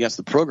lawsuit against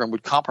the program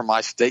would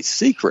compromise state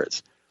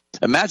secrets.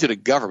 Imagine a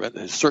government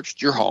that has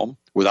searched your home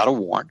without a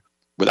warrant,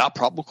 without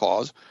probable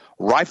cause,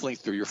 rifling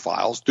through your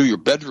files, through your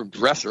bedroom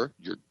dresser,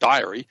 your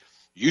diary.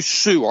 You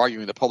sue,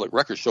 arguing the public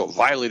records show it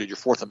violated your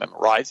Fourth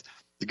Amendment rights.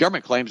 The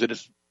government claims that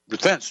its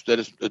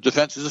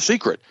defense is a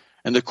secret,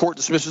 and the court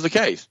dismisses the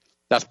case.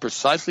 That's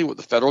precisely what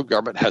the federal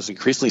government has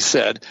increasingly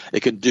said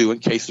it can do in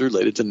cases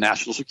related to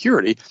national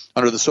security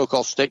under the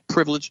so-called State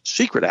Privilege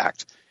Secret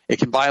Act. It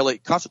can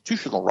violate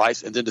constitutional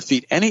rights and then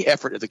defeat any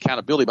effort at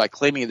accountability by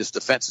claiming this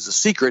defense is a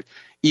secret,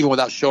 even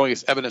without showing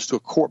its evidence to a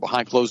court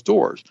behind closed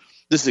doors.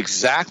 This is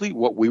exactly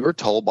what we were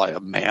told by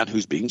a man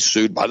who's being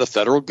sued by the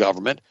federal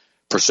government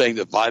for saying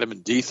that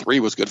vitamin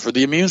D3 was good for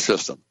the immune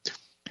system.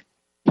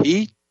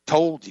 They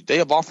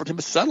have offered him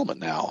a settlement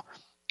now.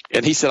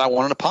 And he said, I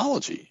want an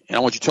apology, and I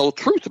want you to tell the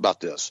truth about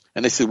this.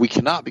 And they said, we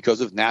cannot because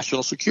of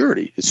national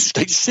security. It's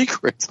state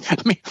secret. I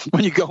mean,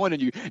 when you go in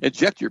and you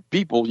inject your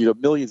people,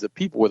 millions of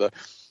people with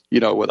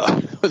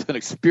an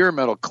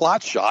experimental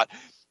clot shot,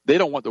 they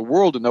don't want the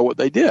world to know what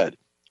they did.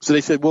 So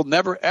they said, we'll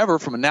never, ever,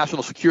 from a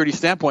national security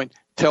standpoint,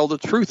 tell the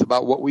truth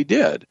about what we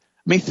did.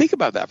 I mean, think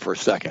about that for a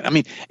second. I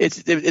mean,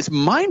 it's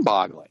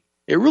mind-boggling.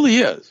 It really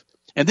is.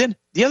 And then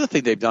the other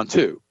thing they've done,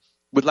 too,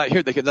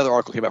 another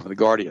article came out from The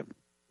Guardian.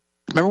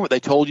 Remember what they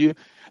told you?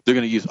 They're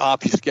going to use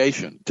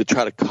obfuscation to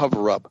try to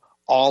cover up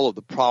all of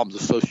the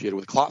problems associated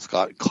with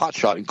clot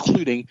shot,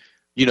 including,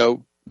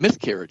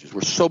 miscarriages,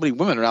 where so many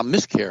women are now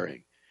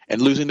miscarrying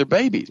and losing their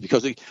babies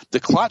because the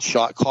clot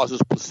shot causes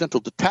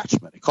placental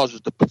detachment. It causes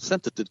the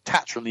placenta to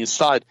detach from the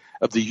inside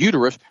of the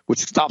uterus, which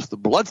stops the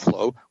blood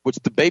flow, which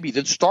the baby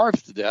then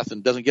starves to death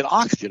and doesn't get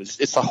oxygen.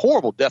 It's a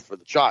horrible death for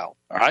the child,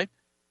 all right?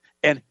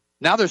 And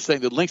now they're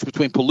saying the links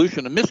between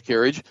pollution and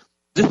miscarriage,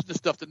 this is the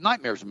stuff that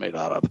nightmares are made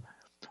out of.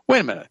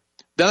 Wait a minute.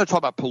 Then they're talking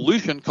about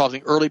pollution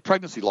causing early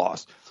pregnancy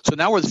loss. So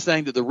now we're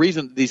saying that the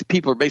reason these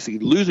people are basically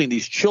losing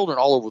these children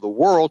all over the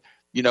world,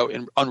 in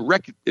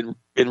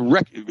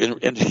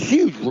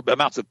huge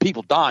amounts of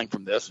people dying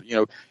from this,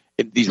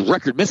 in these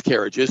record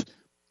miscarriages,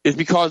 is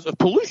because of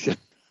pollution.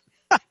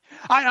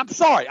 I'm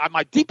sorry.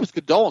 My deepest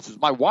condolences.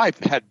 My wife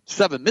had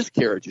 7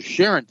 miscarriages.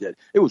 Sharon did.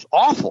 It was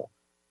awful.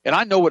 And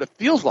I know what it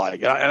feels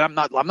like. And I'm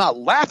not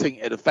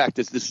laughing at the fact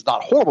that this is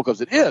not horrible, because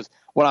it is.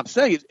 What I'm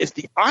saying is it's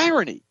the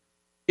irony.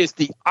 It's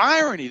the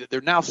irony that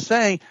they're now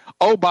saying,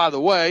 oh, by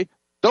the way,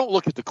 don't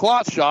look at the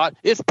clot shot.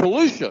 It's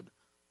pollution.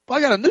 Well,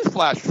 I got a news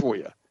flash for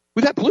you.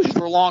 We've had pollution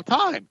for a long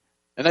time,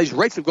 and these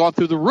rates have gone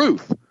through the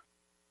roof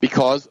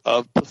because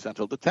of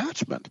placental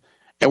detachment.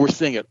 And we're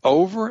seeing it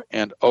over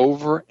and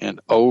over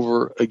and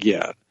over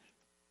again.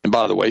 And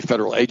by the way,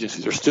 federal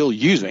agencies are still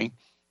using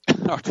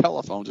our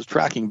telephones as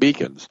tracking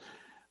beacons,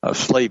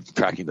 slave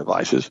tracking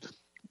devices,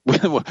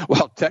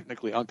 while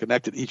technically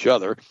unconnected to each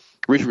other.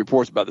 Recent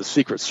reports about the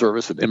Secret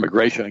Service and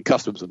Immigration and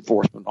Customs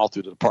Enforcement, all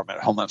through the Department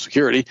of Homeland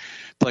Security,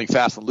 playing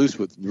fast and loose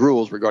with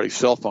rules regarding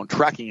cell phone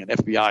tracking and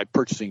FBI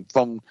purchasing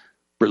phone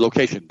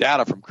location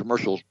data from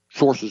commercial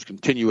sources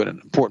continue at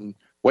an important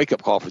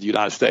wake-up call for the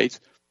United States.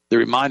 They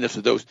remind us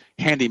that those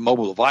handy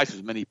mobile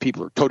devices many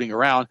people are toting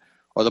around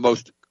are the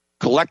most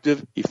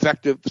collective,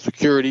 effective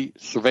security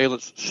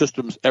surveillance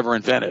systems ever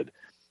invented.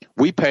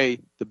 We pay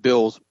the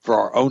bills for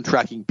our own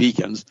tracking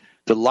beacons,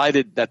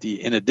 delighted that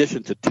in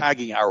addition to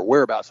tagging our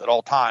whereabouts at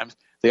all times,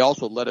 they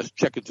also let us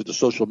check into the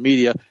social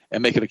media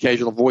and make an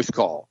occasional voice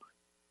call.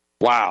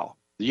 Wow.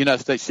 The United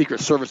States Secret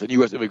Service and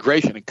U.S.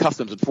 Immigration and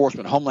Customs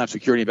Enforcement Homeland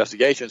Security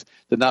investigations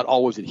did not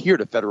always adhere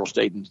to federal,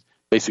 state, and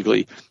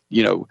basically,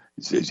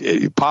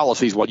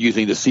 policies while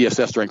using the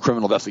CSS during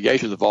criminal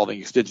investigations involving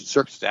exigent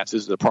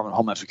circumstances. The Department of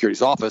Homeland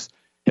Security's office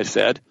has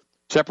said.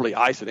 Separately,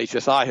 ICE and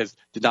HSI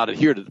did not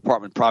adhere to the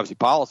Department privacy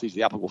policies,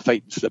 the applicable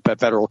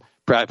federal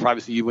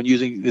privacy when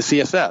using the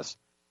CSS.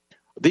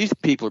 These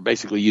people are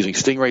basically using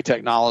Stingray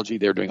technology.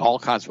 They're doing all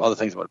kinds of other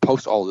things. I'm going to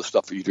post all of this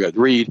stuff for you to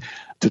read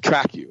to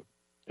track you.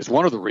 It's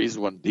one of the reasons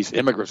when these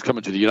immigrants come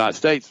into the United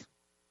States,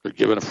 they're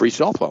given a free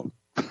cell phone.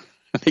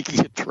 They can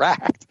get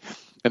tracked.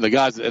 And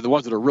the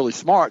ones that are really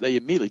smart, they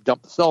immediately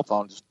dump the cell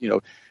phone,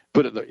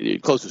 put it in the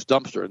closest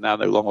dumpster, and now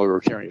they no longer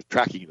carrying a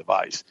tracking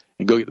device,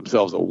 and go get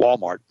themselves a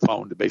Walmart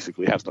phone that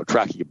basically has no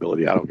tracking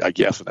ability, I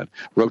guess, and then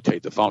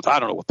rotate the phones. I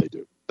don't know what they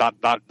do.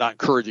 Not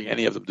encouraging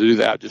any of them to do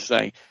that. Just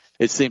saying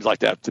it seems like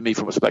that to me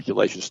from a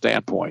speculation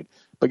standpoint.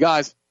 But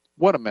guys,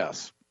 what a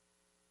mess.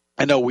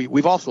 I know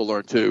we've also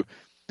learned too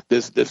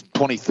this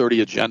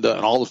 2030 agenda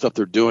and all the stuff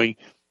they're doing.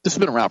 This has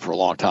been around for a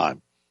long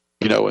time,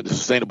 and the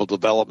sustainable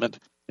development.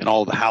 And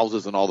all the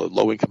houses and all the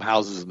low-income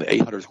houses and the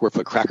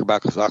 800-square-foot Cracker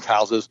Barrel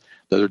houses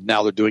they're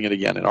doing it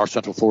again in our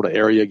Central Florida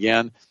area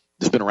again.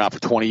 It's been around for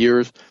 20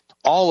 years.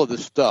 All of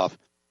this stuff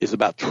is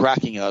about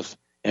tracking us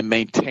and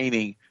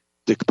maintaining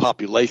the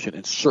population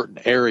in certain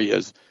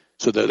areas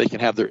so that they can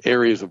have their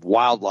areas of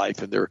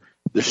wildlife and their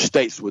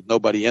states with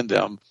nobody in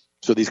them.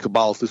 So these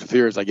Kabbalist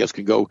Luciferians, I guess,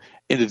 can go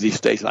into these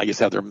states and I guess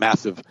have their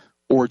massive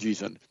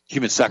orgies and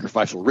human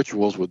sacrificial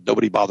rituals with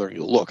nobody bothering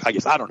you to look. I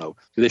guess, I don't know.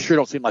 They sure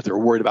don't seem like they're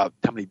worried about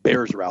how many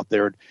bears are out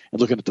there and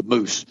looking at the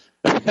moose.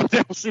 They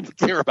don't seem to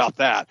care about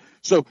that.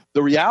 So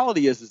the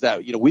reality is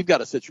that, we've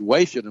got a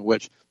situation in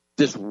which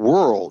this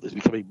world is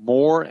becoming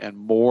more and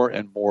more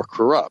and more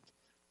corrupt.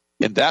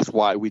 And that's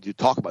why we do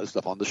talk about this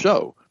stuff on the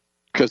show.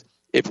 Because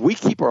if we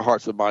keep our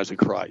hearts and minds in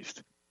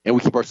Christ, and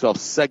we keep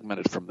ourselves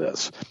segmented from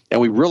this, and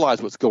we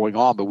realize what's going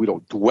on, but we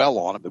don't dwell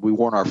on it, but we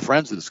warn our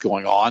friends that it's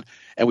going on,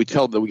 and we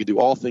tell them that we can do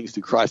all things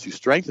through Christ who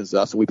strengthens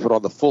us, and we put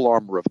on the full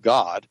armor of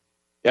God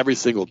every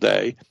single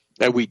day,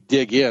 and we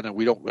dig in and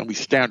we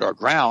stand our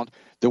ground,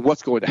 then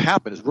what's going to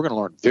happen is we're going to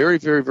learn very,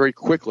 very, very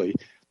quickly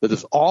that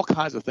there's all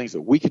kinds of things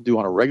that we can do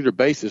on a regular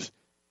basis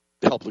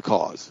to help the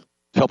cause,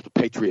 to help the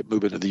patriot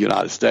movement in the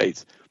United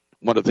States.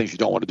 One of the things you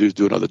don't want to do is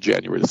do another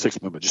January the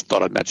 6th movement. Just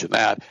thought I'd mention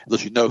that,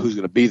 unless you know who's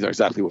going to be there,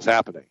 exactly what's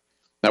happening.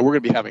 Now, we're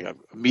going to be having a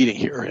meeting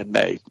here in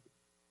May,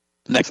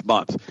 next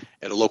month,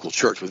 at a local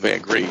church with Van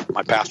Green,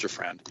 my pastor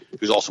friend,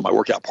 who's also my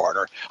workout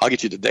partner. I'll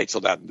get you the dates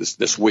on that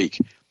this week.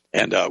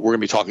 And we're going to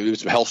be talking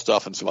some health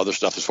stuff and some other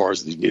stuff as far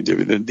as we're going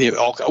to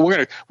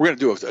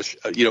do it's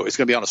going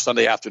to be on a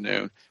Sunday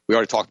afternoon. We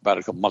already talked about it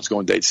a couple months ago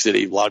in Dade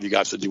City. A lot of you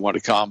guys said you wanted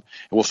to come,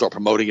 and we'll start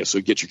promoting it.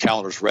 So get your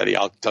calendars ready.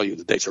 I'll tell you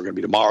the dates are going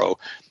to be tomorrow.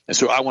 And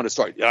so I want to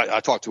start.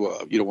 I talked to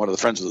one of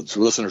the friends of the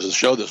listeners of the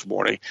show this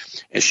morning,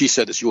 and she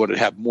said that she wanted to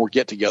have more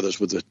get-togethers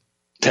with the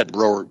Ted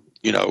Brower,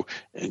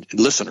 and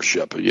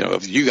listenership,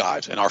 of you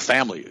guys and our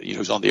family,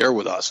 who's on the air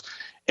with us.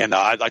 And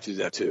I'd like to do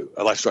that too.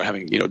 I'd like to start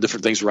having,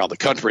 different things around the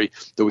country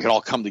that we can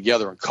all come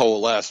together and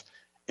coalesce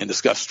and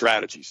discuss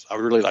strategies. I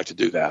would really like to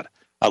do that.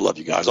 I love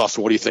you guys.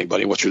 Austin, what do you think,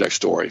 buddy? What's your next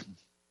story?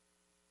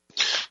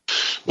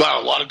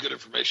 Wow, a lot of good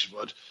information,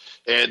 bud.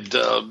 And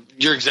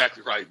you're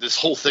exactly right. This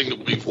whole thing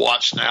that we've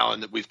watched now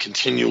and that we've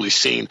continually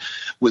seen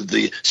with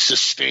the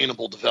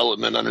sustainable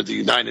development under the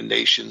United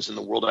Nations and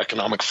the World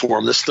Economic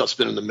Forum, this stuff's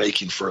been in the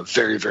making for a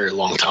very, very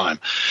long time.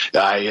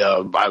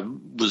 I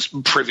was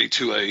privy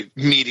to a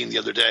meeting the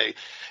other day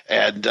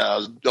and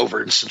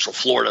over in Central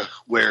Florida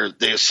where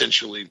they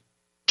essentially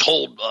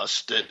told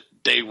us that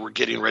they were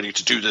getting ready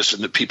to do this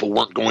and that people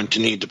weren't going to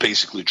need to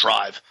basically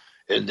drive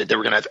and that they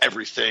were going to have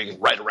everything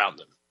right around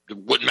them. It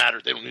wouldn't matter.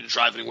 They don't need to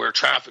drive anywhere.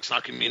 Traffic's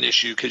not going to be an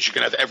issue because you're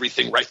going to have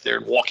everything right there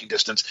in walking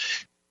distance.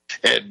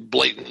 And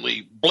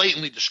blatantly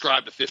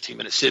described a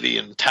 15-minute city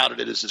and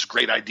touted it as this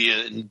great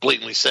idea and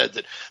blatantly said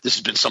that this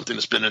has been something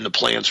that's been in the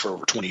plans for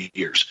over 20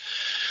 years.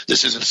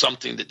 This isn't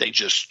something that they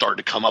just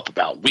started to come up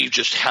about. We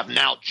just have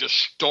now just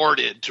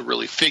started to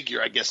really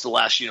figure, I guess, the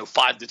last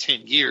 5 to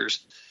 10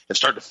 years have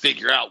started to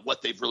figure out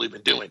what they've really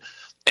been doing.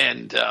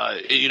 And,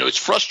 it's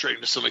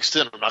frustrating to some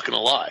extent. I'm not going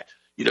to lie.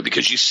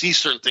 Because you see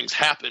certain things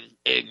happen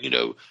and,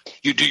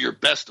 you do your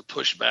best to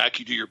push back.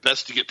 You do your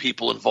best to get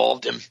people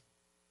involved. And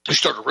you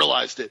start to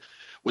realize that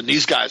when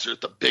these guys are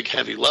at the big,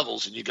 heavy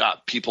levels and you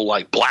got people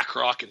like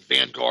BlackRock and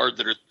Vanguard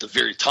that are at the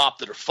very top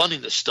that are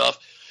funding this stuff,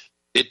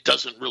 it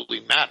doesn't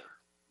really matter.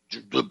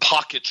 The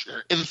pockets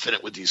are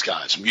infinite with these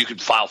guys. I mean, you can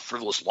file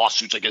frivolous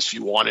lawsuits, I guess, if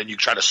you want, and you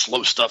try to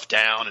slow stuff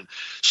down and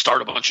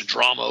start a bunch of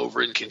drama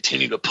over it and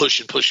continue to push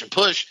and push and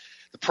push.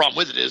 The problem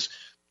with it is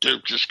they're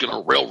just going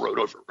to railroad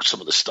over some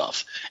of the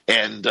stuff.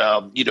 And,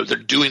 they're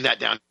doing that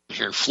down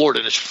here in Florida.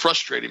 And it's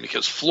frustrating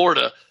because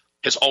Florida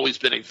has always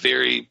been a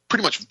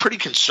pretty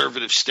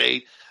conservative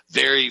state,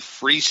 very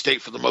free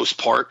state for the most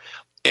part.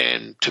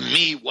 And to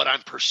me, what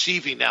I'm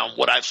perceiving now and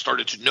what I've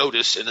started to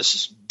notice, and this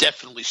is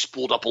definitely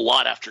spooled up a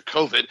lot after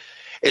COVID,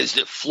 is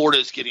that Florida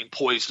is getting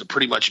poised to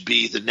pretty much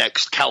be the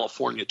next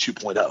California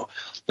 2.0.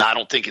 Now, I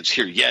don't think it's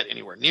here yet,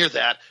 anywhere near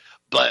that.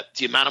 But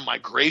the amount of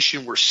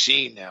migration we're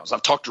seeing now, as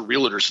I've talked to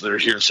realtors that are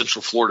here in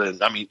Central Florida,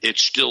 and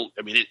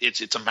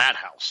it's a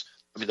madhouse.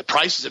 I mean, the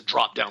prices have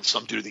dropped down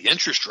some due to the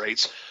interest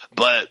rates,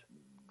 but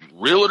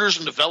realtors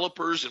and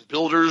developers and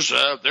builders,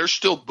 they're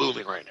still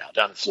booming right now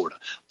down in Florida.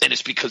 And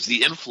it's because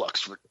the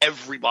influx for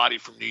everybody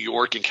from New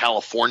York and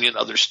California and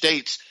other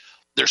states,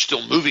 they're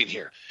still moving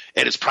here.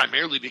 And it's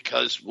primarily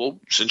because, well,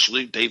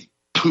 essentially they've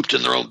pooped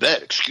in their own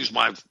bed. Excuse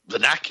my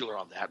vernacular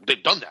on that.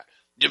 They've done that.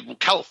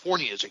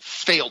 California is a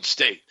failed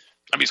state.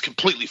 I mean, it's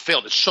completely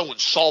failed. It's so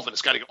insolvent.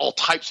 It's got to get all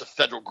types of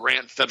federal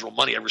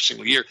money every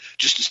single year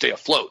just to stay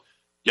afloat.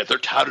 Yet they're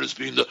touted as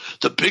being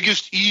the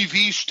biggest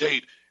EV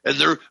state and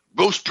they're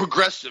most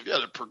progressive. Yeah,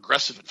 they're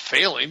progressive and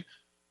failing.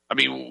 I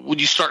mean, when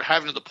you start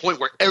having to the point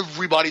where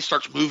everybody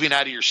starts moving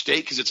out of your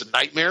state because it's a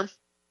nightmare,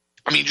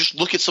 I mean, just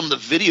look at some of the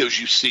videos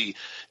you see,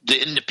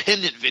 the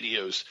independent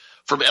videos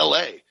from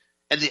L.A.,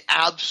 and the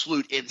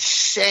absolute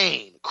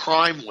insane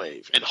crime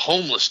wave and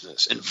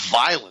homelessness and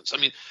violence. I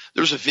mean,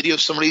 there was a video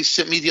somebody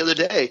sent me the other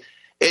day,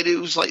 and it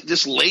was like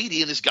this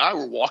lady and this guy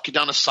were walking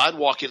down a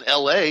sidewalk in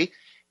L.A.,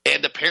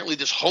 and apparently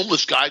this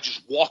homeless guy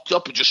just walked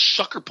up and just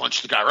sucker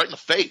punched the guy right in the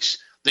face,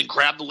 then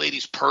grabbed the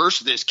lady's purse,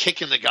 then is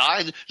kicking the guy,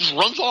 and just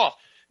runs off.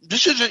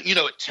 This isn't,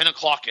 at 10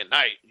 o'clock at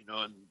night,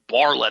 and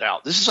bar let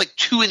out. This is like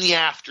 2 in the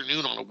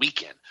afternoon on a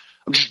weekend.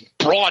 I'm just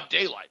broad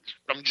daylight.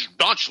 I'm just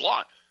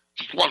nonchalant.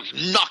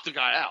 Just knock the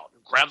guy out.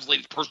 Grabs the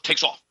lady's purse,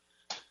 takes off.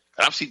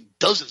 And I've seen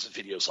dozens of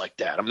videos like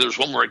that. I mean, there was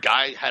one where a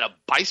guy had a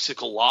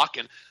bicycle lock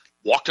and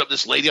walked up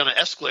this lady on an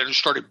escalator and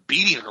started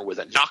beating her with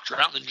it, knocked her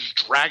out, and then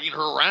just dragging her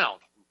around.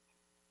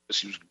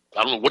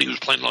 I don't know what he was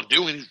planning on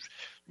doing. He was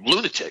a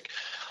lunatic.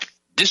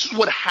 This is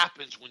what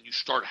happens when you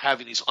start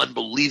having these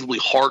unbelievably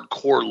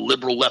hardcore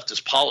liberal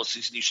leftist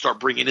policies and you start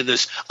bringing in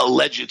this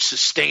alleged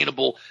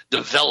sustainable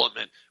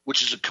development,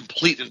 which is a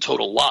complete and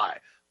total lie.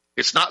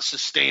 It's not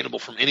sustainable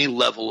from any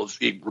level of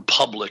a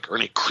republic or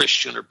any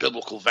Christian or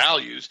biblical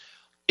values.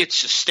 It's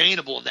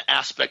sustainable in the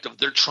aspect of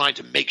they're trying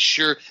to make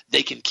sure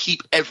they can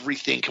keep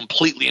everything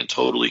completely and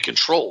totally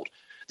controlled.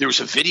 There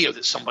was a video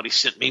that somebody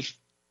sent me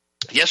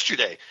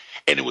yesterday,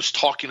 and it was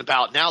talking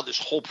about now this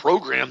whole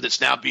program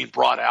that's now being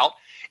brought out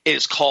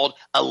is called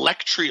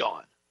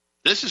Electreon.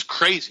 This is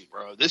crazy,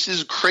 bro. This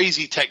is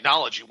crazy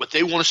technology. What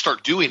they want to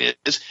start doing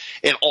is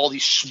in all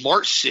these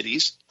smart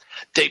cities,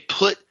 they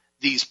put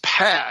these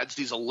pads,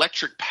 these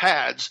electric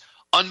pads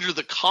under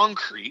the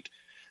concrete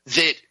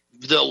that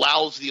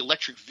allows the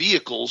electric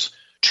vehicles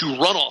to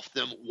run off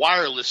them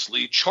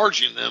wirelessly,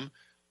 charging them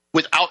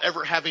without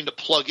ever having to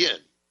plug in.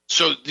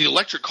 So the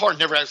electric car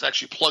never has to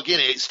actually plug in.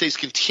 It stays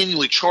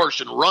continually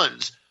charged and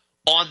runs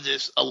on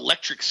this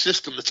electric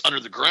system that's under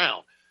the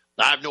ground.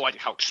 Now, I have no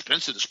idea how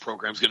expensive this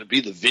program is going to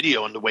be. The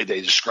video and the way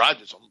they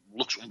described it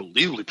looks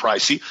unbelievably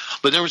pricey.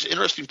 But there was an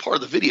interesting part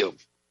of the video.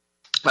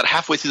 About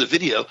halfway through the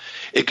video,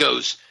 it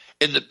goes,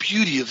 and the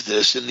beauty of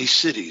this in these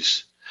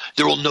cities,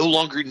 there will no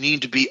longer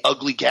need to be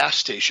ugly gas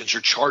stations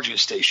or charging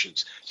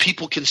stations.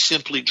 People can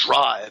simply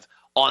drive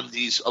on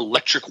these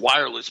electric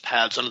wireless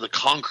pads under the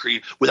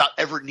concrete without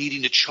ever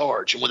needing to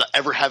charge and without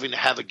ever having to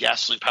have a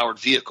gasoline-powered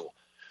vehicle.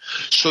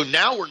 So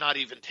now we're not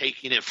even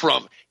taking it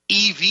from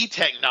EV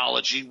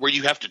technology where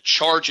you have to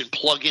charge and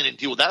plug in and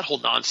deal with that whole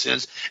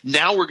nonsense.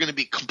 Now we're going to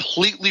be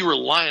completely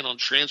reliant on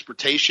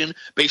transportation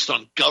based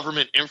on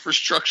government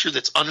infrastructure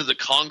that's under the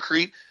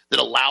concrete that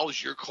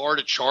allows your car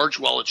to charge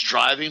while it's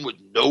driving with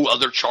no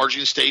other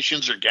charging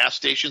stations or gas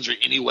stations or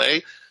any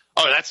way.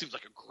 Oh, that seems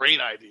like a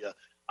great idea.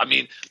 I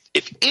mean,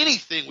 if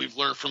anything we've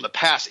learned from the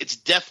past, it's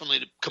definitely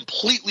to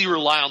completely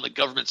rely on the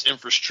government's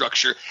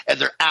infrastructure and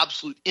their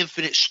absolute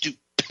infinite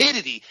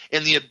stupidity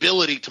in the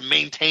ability to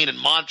maintain and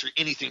monitor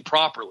anything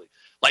properly.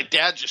 Like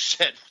Dad just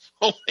said,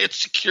 Homeland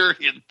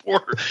Security and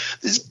border,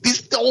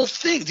 the whole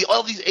thing,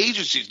 all these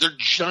agencies, they're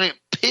giant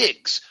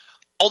pigs.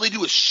 All they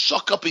do is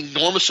suck up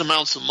enormous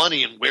amounts of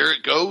money, and where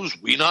it goes,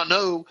 we not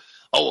know.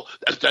 Oh,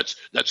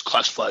 that's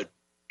classified.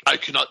 I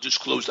cannot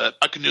disclose that.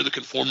 I can neither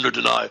conform nor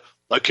deny.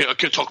 I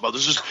can't talk about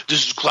this.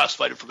 This is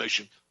classified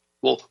information.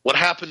 Well, what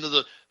happened to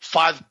the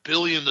 $5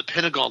 billion the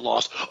Pentagon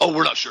lost? Oh,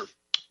 we're not sure,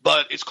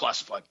 but it's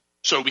classified,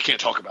 so we can't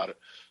talk about it.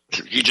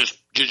 You just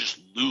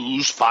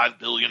lose $5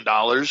 billion.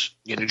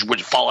 You know, would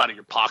it fall out of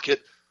your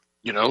pocket?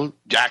 You know,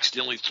 you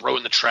accidentally throw it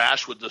in the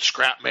trash with the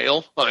scrap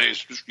mail.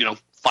 It's just,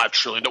 $5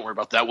 trillion. Don't worry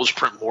about that. We'll just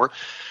print more.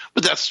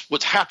 But that's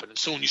what's happening.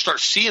 So when you start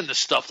seeing this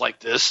stuff like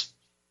this,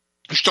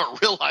 you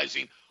start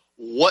realizing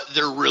what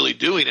they're really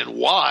doing and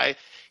why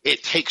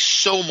it takes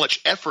so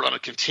much effort on a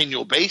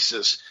continual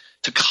basis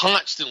to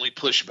constantly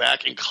push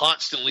back and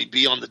constantly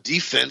be on the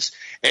defense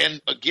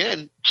and,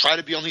 again, try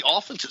to be on the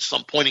offense at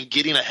some point and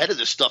getting ahead of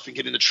this stuff and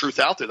getting the truth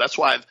out there. That's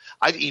why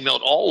I've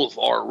emailed all of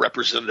our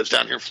representatives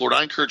down here in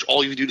Florida. I encourage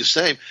all of you to do the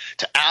same,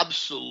 to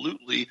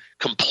absolutely,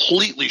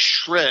 completely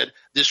shred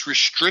this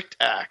Restrict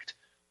Act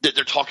that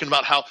they're talking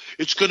about how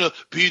it's going to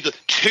be the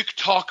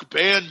TikTok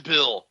ban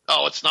bill.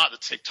 Oh, it's not the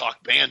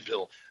TikTok ban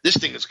bill. This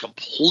thing is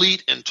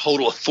complete and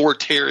total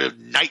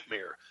authoritarian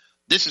nightmare.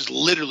 This is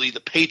literally the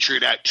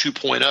Patriot Act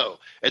 2.0.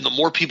 And the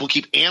more people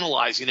keep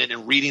analyzing it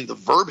and reading the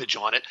verbiage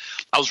on it,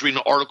 I was reading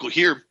an article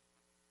here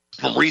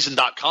from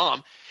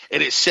Reason.com,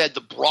 and it said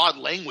the broad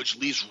language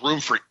leaves room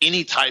for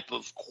any type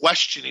of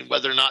questioning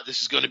whether or not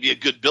this is going to be a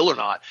good bill or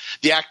not.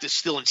 The act is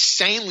still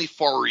insanely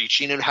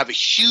far-reaching and have a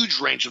huge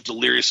range of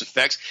delirious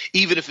effects,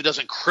 even if it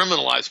doesn't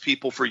criminalize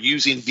people for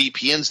using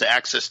VPNs to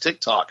access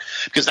TikTok,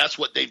 because that's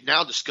what they've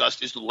now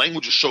discussed is the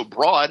language is so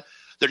broad,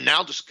 they're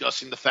now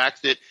discussing the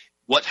fact that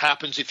what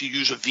happens if you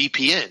use a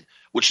VPN,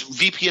 which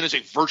VPN is a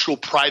virtual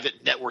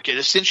private network. It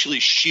essentially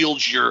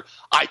shields your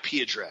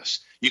IP address.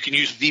 You can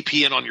use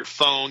VPN on your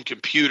phone,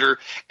 computer,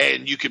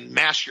 and you can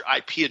mask your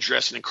IP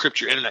address and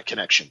encrypt your internet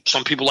connection.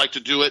 Some people like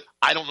to do it.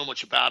 I don't know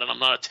much about it. I'm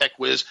not a tech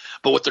whiz.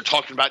 But what they're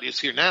talking about is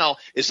here now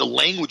is the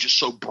language is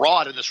so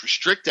broad in this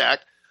Restrict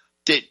Act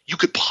that you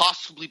could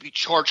possibly be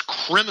charged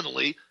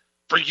criminally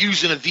for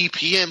using a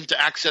VPN to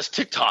access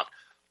TikTok.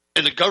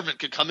 And the government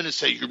could come in and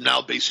say you're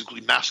now basically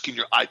masking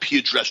your IP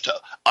address to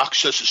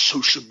access a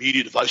social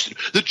media device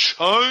that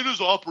China's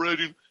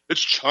operating.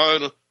 It's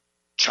China.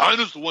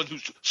 China's the one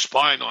who's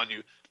spying on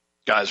you.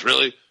 Guys,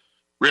 really?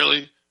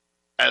 Really?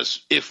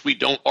 As if we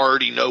don't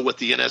already know what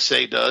the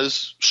NSA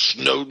does.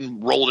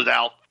 Snowden rolled it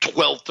out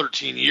 12,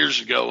 13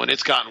 years ago, and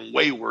it's gotten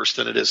way worse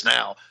than it is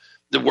now.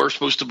 That we're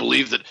supposed to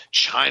believe that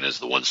China's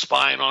the one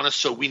spying on us,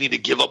 so we need to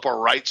give up our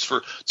rights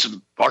for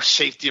our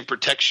safety and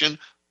protection.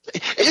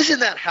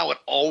 Isn't that how it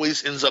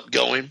always ends up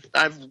going?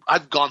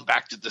 I've gone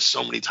back to this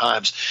so many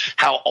times,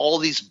 how all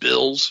these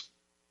bills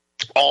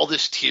all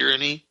this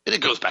tyranny, and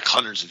it goes back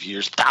hundreds of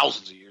years,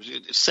 thousands of years.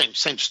 It's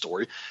same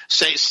story.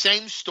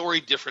 Same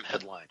story, different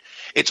headline.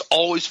 It's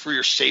always for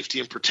your safety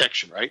and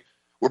protection, right?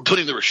 We're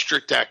putting the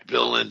Restrict Act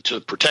bill in to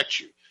protect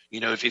you. You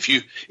know, if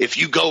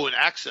you go and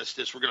access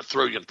this, we're going to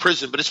throw you in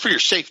prison, but it's for your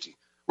safety.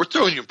 We're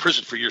throwing you in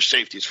prison for your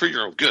safety. It's for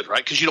your own good,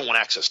 right? Because you don't want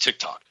to access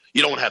TikTok.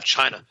 You don't want to have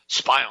China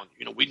spy on you.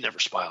 You know, we'd never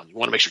spy on you. We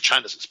want to make sure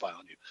China doesn't spy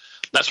on you.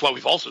 That's why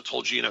we've also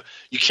told you, you know,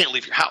 you can't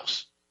leave your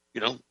house.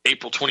 You know,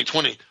 April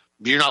 2020,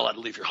 you're not allowed to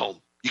leave your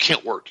home. You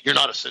can't work. You're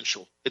not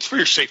essential. It's for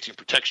your safety and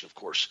protection, of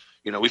course.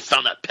 You know, we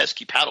found that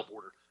pesky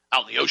paddleboarder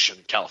out in the ocean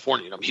in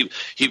California. You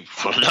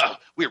know,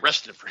 we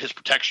arrested him for his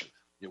protection.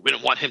 You know, we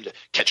didn't want him to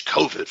catch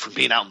COVID from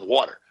being out in the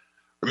water.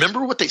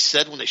 Remember what they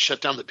said when they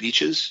shut down the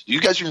beaches? Do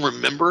you guys even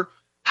remember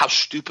how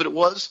stupid it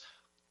was?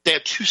 They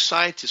had two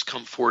scientists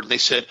come forward and they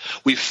said,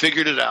 we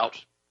figured it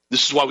out.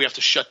 This is why we have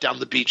to shut down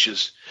the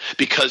beaches,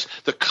 because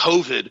the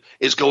COVID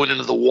is going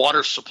into the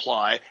water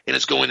supply and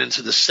it's going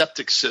into the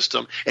septic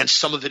system, and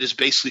some of it is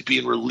basically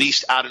being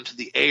released out into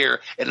the air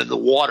and in the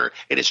water,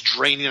 and it's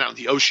draining out in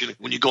the ocean.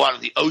 When you go out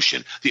in the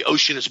ocean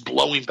is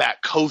blowing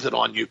back COVID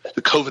on you,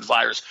 the COVID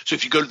virus. So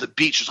if you go to the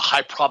beach, there's a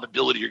high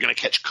probability you're going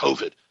to catch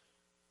COVID.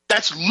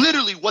 That's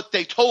literally what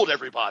they told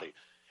everybody.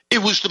 It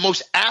was the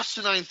most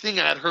asinine thing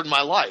I had heard in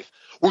my life.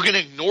 We're going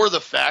to ignore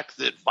the fact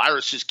that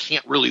viruses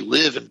can't really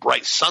live in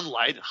bright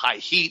sunlight and high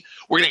heat.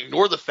 We're going to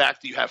ignore the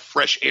fact that you have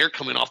fresh air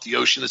coming off the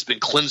ocean that's been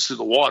cleansed through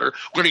the water.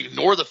 We're going to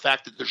ignore the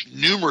fact that there's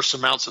numerous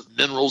amounts of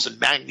minerals and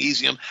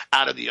magnesium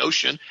out of the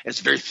ocean, and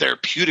it's very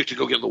therapeutic to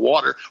go get in the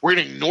water. We're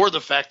going to ignore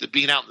the fact that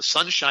being out in the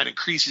sunshine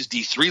increases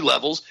D3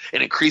 levels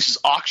and increases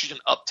oxygen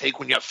uptake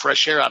when you have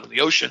fresh air out in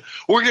the ocean.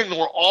 We're going to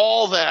ignore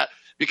all that,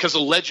 because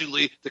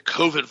allegedly the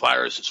COVID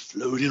virus is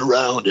floating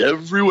around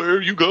everywhere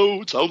you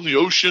go. It's out in the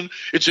ocean.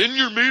 It's in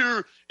your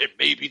mirror. It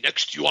may be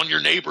next to you on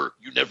your neighbor.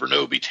 You never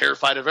know. Be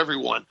terrified of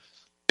everyone.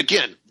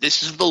 Again,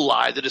 this is the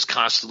lie that is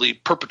constantly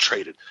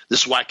perpetrated.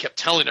 This is why I kept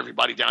telling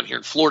everybody down here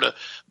in Florida,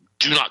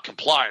 do not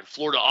comply. And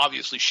Florida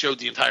obviously showed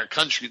the entire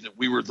country that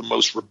we were the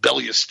most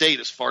rebellious state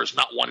as far as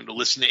not wanting to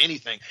listen to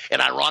anything.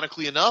 And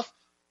ironically enough,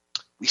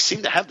 we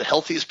seem to have the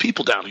healthiest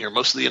people down here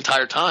most of the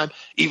entire time,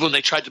 even when they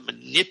tried to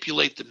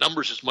manipulate the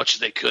numbers as much as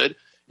they could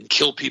and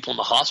kill people in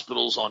the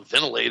hospitals on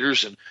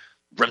ventilators and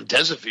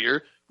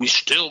remdesivir. We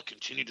still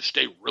continue to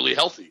stay really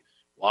healthy.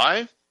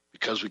 Why?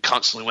 Because we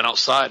constantly went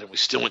outside and we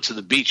still went to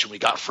the beach and we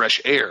got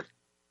fresh air.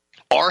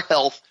 Our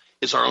health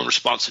is our own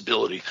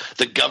responsibility.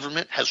 The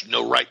government has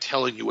no right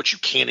telling you what you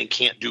can and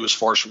can't do as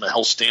far as from a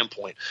health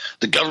standpoint.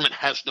 The government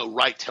has no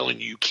right telling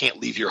you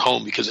can't leave your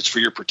home because it's for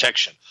your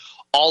protection.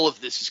 All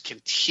of this is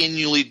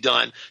continually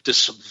done to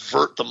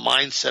subvert the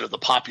mindset of the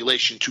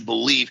population to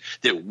believe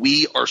that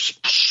we are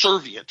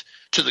subservient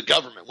to the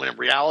government, when in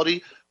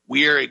reality,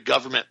 we are a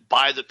government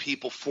by the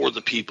people, for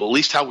the people, at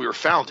least how we were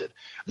founded.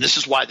 And this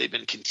is why they've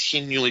been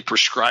continually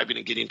prescribing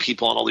and getting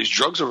people on all these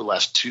drugs over the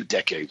last 2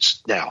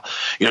 decades now.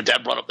 You know,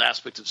 Dad brought up the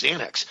aspect of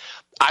Xanax.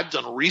 I've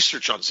done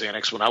research on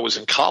Xanax when I was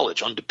in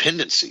college on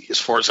dependency, as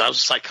far as I was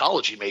a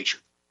psychology major.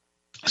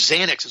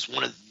 Xanax is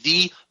one of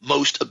the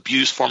most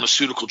abused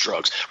pharmaceutical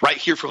drugs. Right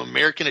here from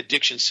American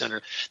Addiction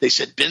Center, they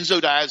said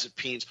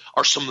benzodiazepines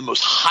are some of the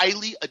most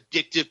highly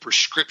addictive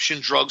prescription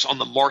drugs on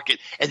the market,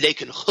 and they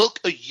can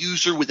hook a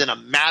user within a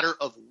matter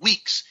of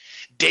weeks.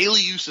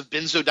 Daily use of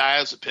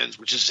benzodiazepines,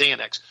 which is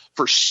Xanax,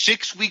 for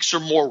 6 weeks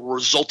or more will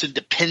result in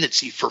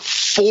dependency for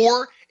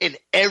 4 in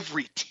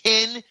every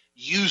 10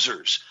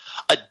 users.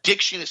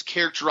 Addiction is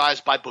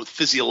characterized by both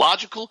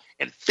physiological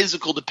and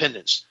physical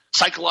dependence.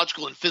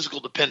 Psychological and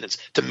physical dependence.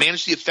 To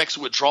manage the effects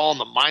of withdrawal on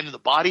the mind and the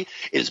body,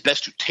 it is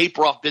best to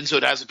taper off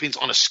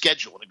benzodiazepines on a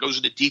schedule, and it goes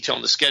into detail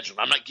in the schedule.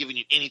 I'm not giving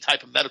you any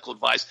type of medical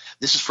advice.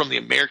 This is from the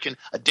American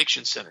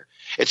Addiction Center.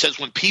 It says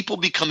when people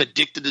become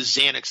addicted to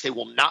Xanax, they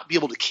will not be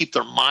able to keep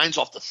their minds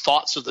off the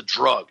thoughts of the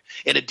drug.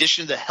 In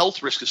addition to the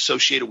health risk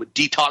associated with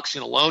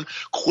detoxing alone,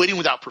 quitting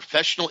without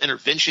professional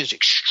intervention is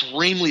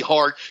extremely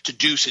hard to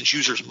do, since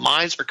users'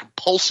 minds are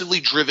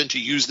compulsively driven to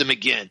use them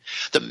again.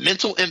 The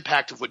mental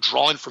impact of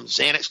withdrawing from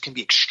Xanax can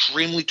be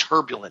extremely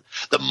turbulent.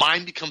 The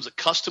mind becomes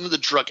accustomed to the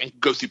drug and can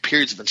go through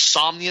periods of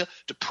insomnia,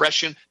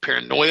 depression,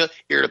 paranoia,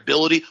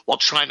 irritability while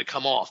trying to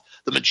come off.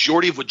 The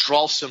majority of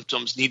withdrawal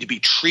symptoms need to be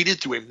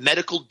treated through a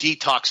medical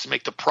detox to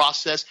make the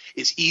process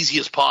as easy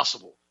as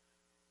possible.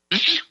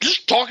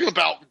 Just talking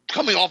about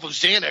coming off of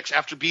Xanax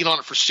after being on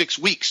it for 6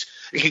 weeks.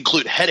 It can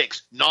include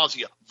headaches,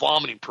 nausea,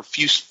 vomiting,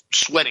 profuse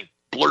sweating,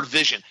 blurred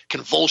vision,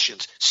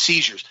 convulsions,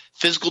 seizures.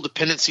 Physical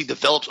dependency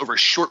develops over a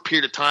short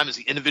period of time as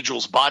the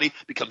individual's body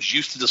becomes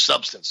used to the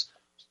substance.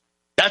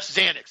 That's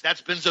Xanax.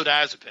 That's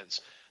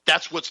benzodiazepines.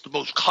 That's what's the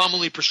most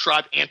commonly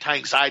prescribed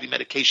anti-anxiety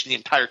medication in the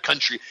entire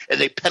country, and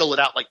they peddle it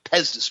out like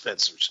Pez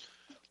dispensers.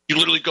 You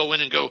literally go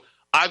in and go,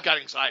 I've got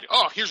anxiety.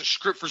 Oh, here's a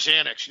script for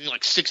Xanax. You need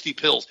like 60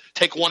 pills.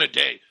 Take one a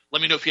day.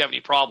 Let me know if you have any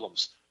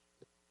problems.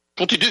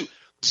 What to do?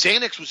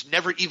 Xanax was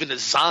never even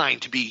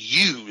designed to be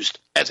used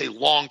as a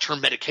long-term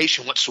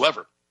medication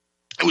whatsoever.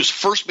 It was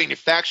first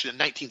manufactured in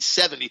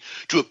 1970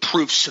 to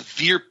improve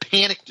severe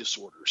panic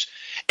disorders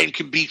and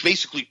could be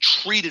basically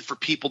treated for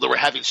people that were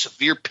having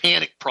severe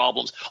panic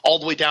problems, all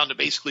the way down to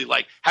basically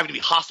like having to be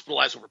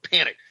hospitalized over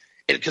panic,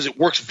 and because it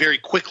works very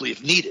quickly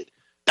if needed.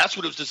 That's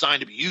what it was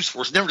designed to be used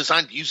for. It's never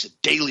designed to use a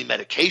daily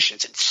medication.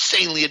 It's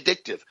insanely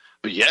addictive.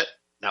 But yet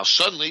now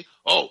suddenly,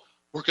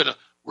 we're gonna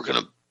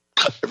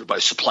cut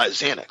everybody's supply of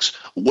Xanax.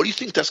 What do you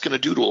think that's going to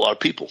do to a lot of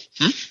people?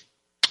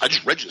 I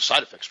just read you the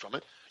side effects from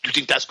it. Do you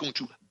think that's going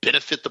to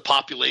benefit the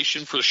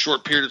population for a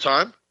short period of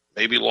time?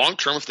 Maybe long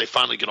term if they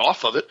finally get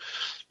off of it.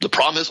 The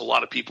problem is a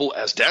lot of people,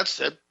 as Dad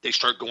said, they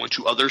start going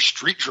to other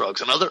street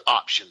drugs and other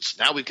options.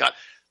 Now we've got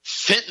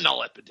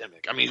fentanyl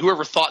epidemic. I mean,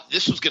 whoever thought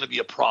this was going to be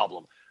a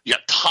problem? You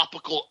got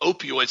topical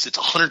opioids that's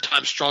 100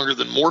 times stronger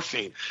than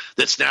morphine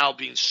that's now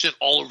being sent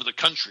all over the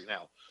country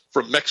now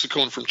from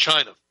Mexico and from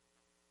China.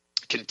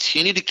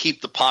 Continue to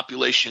keep the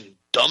population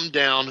dumbed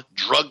down,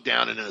 drugged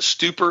down, and in a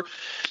stupor,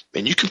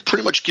 and you can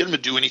pretty much get them to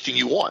do anything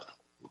you want.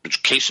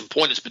 Case in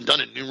point, it's been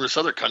done in numerous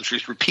other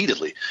countries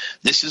repeatedly.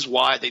 This is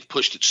why they've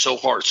pushed it so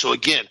hard. So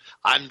again,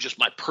 I'm just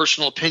my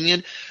personal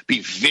opinion. Be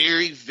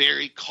very,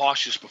 very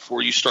cautious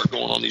before you start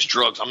going on these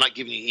drugs. I'm not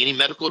giving you any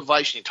medical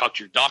advice. You need to talk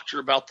to your doctor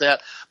about that.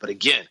 But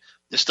again,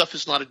 this stuff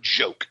is not a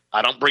joke.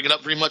 I don't bring it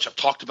up very much. I've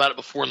talked about it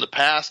before in the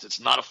past.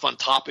 It's not a fun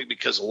topic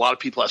because a lot of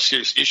people have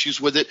serious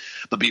issues with it.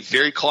 But be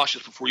very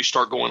cautious before you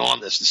start going on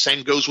this. The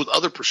same goes with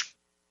other prescriptions.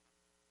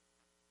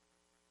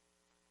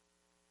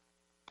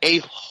 A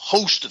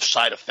host of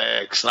side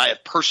effects that I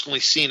have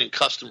personally seen in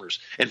customers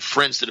and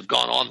friends that have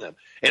gone on them.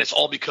 And it's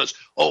all because,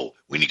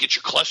 we need to get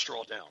your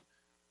cholesterol down.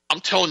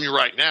 I'm telling you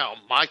right now,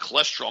 my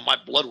cholesterol, my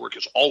blood work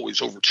is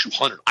always over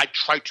 200. I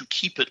try to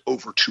keep it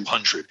over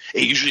 200.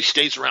 It usually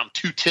stays around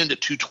 210 to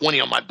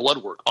 220 on my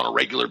blood work on a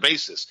regular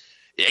basis.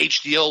 The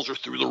HDLs are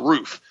through the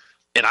roof.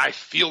 And I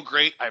feel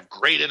great. I have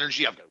great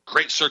energy. I've got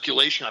great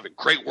circulation. I've got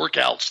great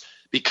workouts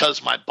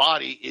because my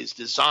body is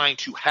designed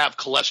to have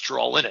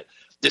cholesterol in it.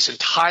 This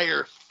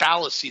entire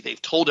fallacy they've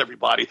told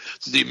everybody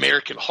through the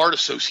American Heart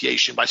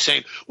Association by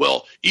saying,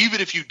 well, even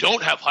if you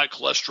don't have high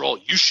cholesterol,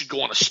 you should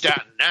go on a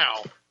statin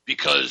now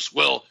because,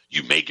 well,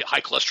 you may get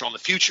high cholesterol in the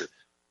future.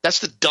 That's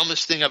the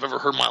dumbest thing I've ever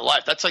heard in my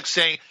life. That's like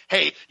saying,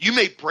 hey, you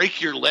may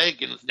break your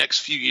leg in the next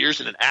few years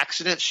in an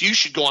accident, so you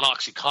should go on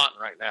OxyContin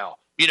right now,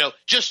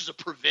 just as a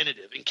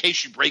preventative in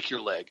case you break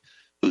your leg.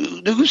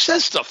 Who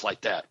says stuff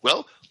like that?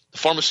 Well, the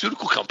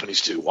pharmaceutical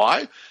companies do.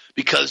 Why?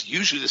 Because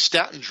usually the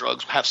statin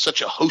drugs have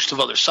such a host of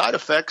other side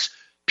effects,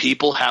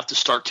 people have to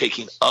start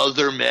taking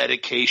other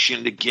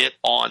medication to get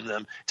on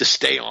them, to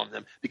stay on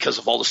them because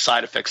of all the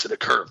side effects that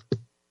occur.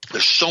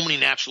 There's so many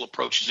natural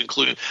approaches,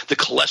 including the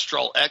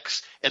Cholesterol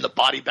X and the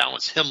Body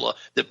Balance Himla,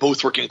 that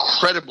both work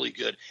incredibly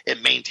good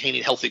at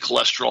maintaining healthy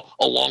cholesterol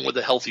along with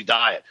a healthy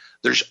diet.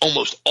 There's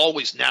almost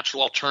always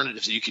natural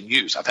alternatives that you can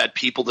use. I've had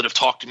people that have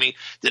talked to me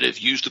that have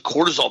used the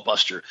cortisol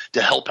buster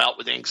to help out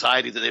with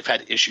anxiety that they've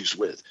had issues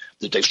with,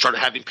 that they've started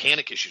having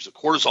panic issues. The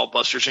cortisol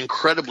buster is an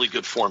incredibly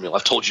good formula.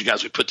 I've told you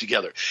guys we put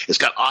together. It's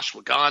got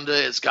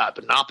ashwagandha. It's got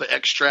banana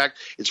extract.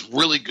 It's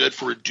really good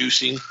for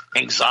reducing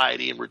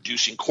anxiety and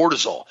reducing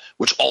cortisol,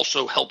 which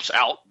also helps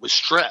out with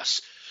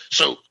stress.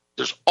 So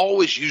there's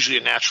always usually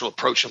a natural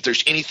approach. If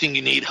there's anything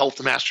you need,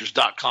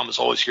 healthmasters.com is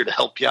always here to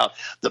help you out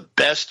the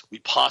best we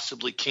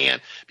possibly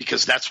can,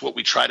 because that's what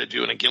we try to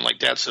do. And again, like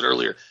Dad said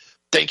earlier,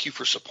 thank you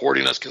for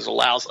supporting us, because it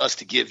allows us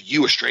to give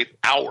you a straight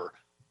hour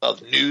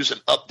of news and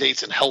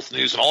updates and health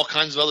news and all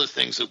kinds of other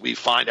things that we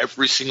find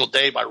every single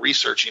day by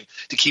researching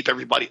to keep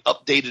everybody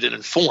updated and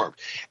informed.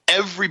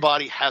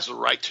 Everybody has a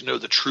right to know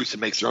the truth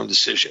and make their own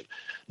decision.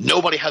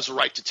 Nobody has a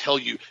right to tell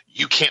you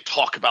you can't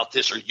talk about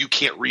this or you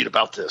can't read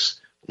about this.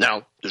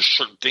 Now, there's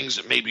certain things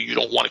that maybe you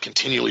don't want to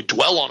continually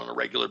dwell on a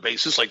regular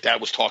basis, like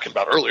Dad was talking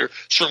about earlier.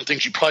 Certain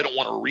things you probably don't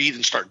want to read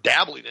and start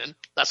dabbling in.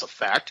 That's a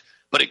fact.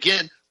 But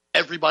again,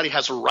 everybody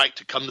has a right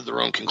to come to their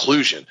own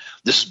conclusion.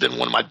 This has been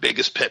one of my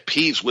biggest pet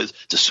peeves with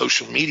the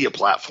social media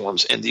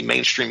platforms and the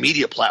mainstream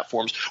media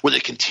platforms, where they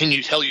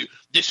continue to tell you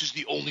this is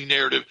the only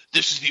narrative,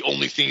 this is the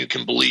only thing you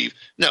can believe.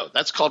 No,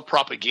 that's called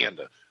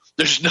propaganda.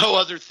 There's no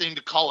other thing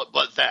to call it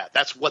but that.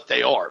 That's what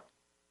they are.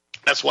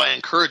 That's why I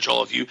encourage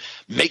all of you,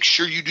 make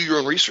sure you do your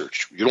own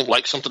research. You don't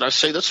like something I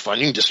say, that's fine.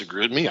 You can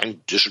disagree with me. I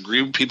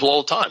disagree with people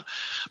all the time.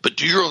 But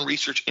do your own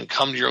research and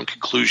come to your own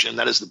conclusion.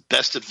 That is the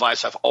best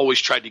advice I've always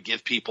tried to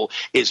give people,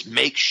 is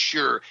make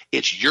sure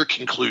it's your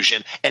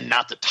conclusion and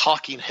not the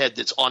talking head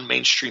that's on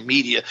mainstream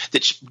media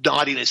that's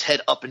nodding his head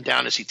up and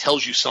down as he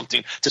tells you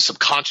something to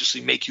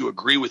subconsciously make you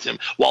agree with him,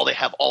 while they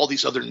have all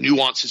these other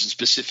nuances and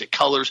specific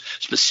colors,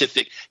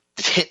 specific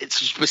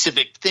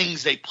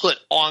things they put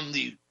on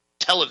the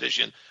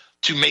television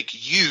to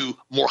make you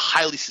more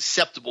highly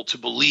susceptible to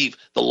believe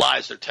the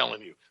lies they're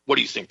telling you. What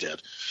do you think, Dad?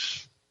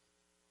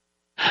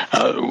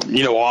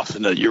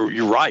 Austin,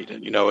 you're right.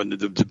 And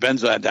the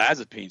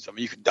benzodiazepines, I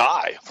mean, you can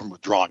die from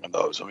withdrawing on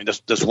those. I mean,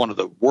 that's one of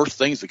the worst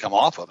things to come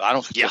off of. I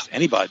don't suggest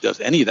anybody does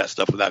any of that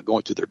stuff without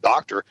going to their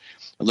doctor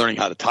and learning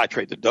how to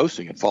titrate the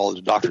dosing and follow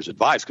the doctor's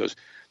advice, because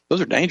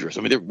those are dangerous.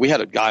 I mean, we had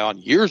a guy on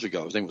years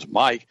ago. His name was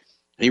Mike.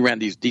 He ran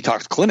these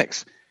detox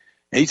clinics.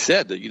 And he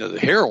said that, the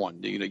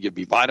heroin, you give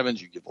B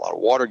vitamins, you give a lot of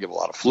water, give a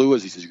lot of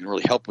fluids. He says you can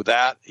really help with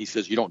that. He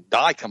says you don't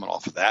die coming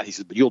off of that. He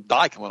said, but you'll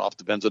die coming off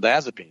the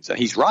benzodiazepines. And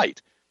he's right,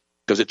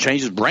 because it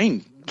changes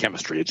brain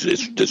chemistry.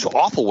 It's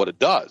awful what it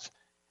does.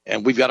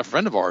 And we've got a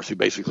friend of ours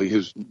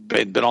who's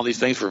been on these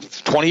things for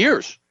 20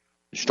 years.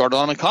 She started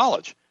on in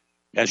college,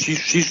 and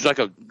she's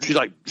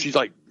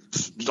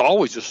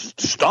always just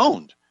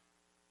stoned.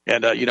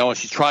 And and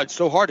she's tried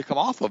so hard to come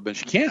off of them, and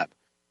she can't.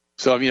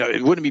 So,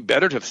 it wouldn't be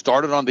better to have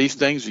started on these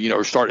things,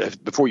 or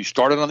started before you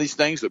started on these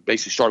things, that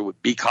basically started with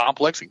B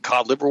complex and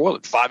cod liver oil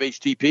and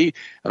 5-HTP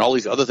and all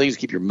these other things to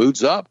keep your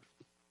moods up?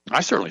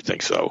 I certainly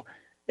think so.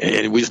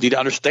 And we just need to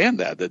understand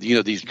that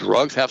these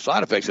drugs have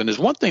side effects. And there's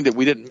one thing that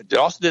we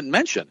also didn't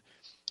mention.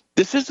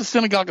 This is the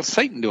synagogue of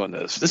Satan doing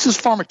this. This is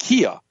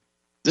pharmakia.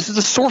 This is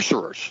the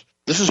sorcerers.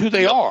 This is who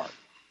they are.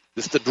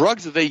 This is the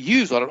drugs that they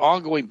use on an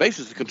ongoing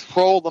basis to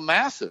control the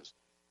masses.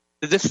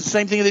 This is the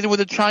same thing they did with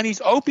the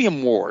Chinese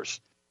opium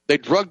wars. They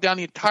drugged down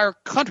the entire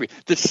country.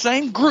 The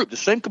same group, the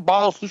same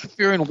Kabbalists,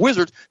 Luciferian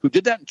wizards who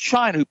did that in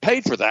China, who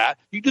paid for that,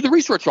 you do the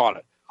research on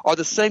it, are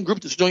the same group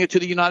that's doing it to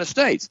the United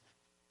States.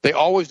 They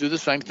always do the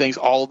same things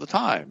all of the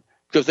time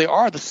because they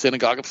are the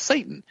synagogue of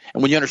Satan.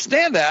 And when you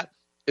understand that,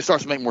 it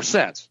starts to make more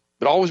sense.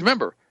 But always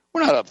remember,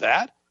 we're not of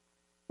that.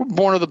 We're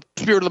born of the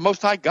Spirit of the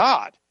Most High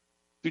God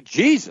through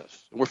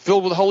Jesus. And we're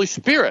filled with the Holy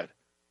Spirit.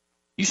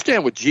 You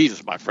stand with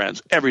Jesus, my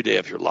friends, every day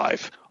of your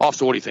life.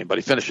 Also, what do you think,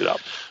 buddy? Finish it up.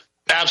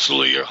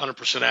 Absolutely. You're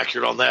 100%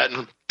 accurate on that,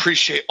 and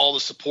appreciate all the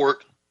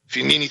support. If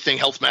you need anything,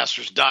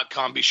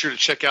 healthmasters.com. Be sure to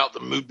check out the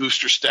Mood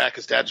Booster Stack,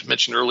 as Dad just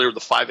mentioned earlier, the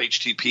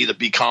 5-HTP, the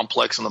B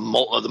complex, and the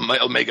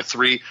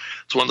omega-3.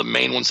 It's one of the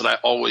main ones that I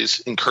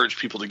always encourage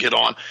people to get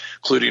on,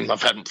 including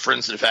I've had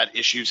friends that have had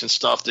issues and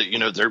stuff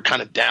that, they're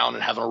kind of down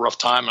and having a rough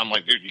time. I'm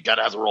like, dude, you got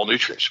to have the raw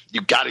nutrients.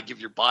 You got to give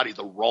your body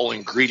the raw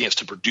ingredients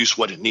to produce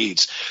what it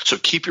needs. So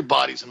keep your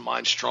bodies and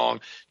minds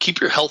strong. Keep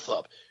your health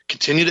up.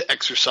 Continue to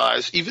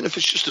exercise, even if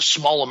it's just a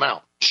small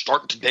amount.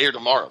 Starting today or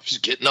tomorrow, if you're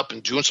getting up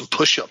and doing some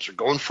push-ups or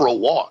going for a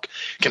walk.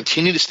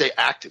 Continue to stay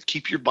active.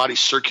 Keep your body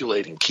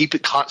circulating. Keep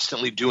it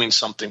constantly doing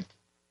something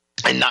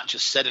and not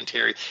just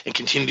sedentary, and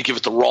continue to give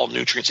it the raw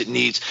nutrients it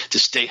needs to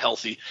stay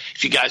healthy.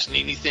 If you guys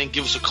need anything,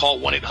 give us a call,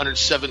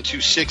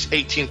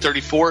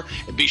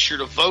 1-800-726-1834, and be sure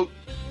to vote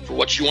for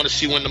what you want to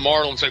see win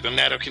tomorrow. Looks like the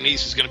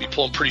nattokinese is going to be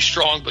pulling pretty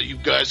strong, but you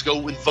guys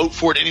go and vote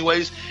for it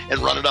anyways and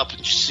run it up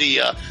and see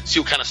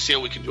what kind of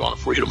sale we can do on it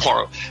for you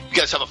tomorrow. You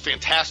guys have a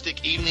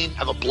fantastic evening.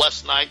 Have a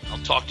blessed night. I'll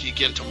talk to you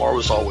again tomorrow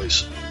as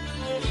always.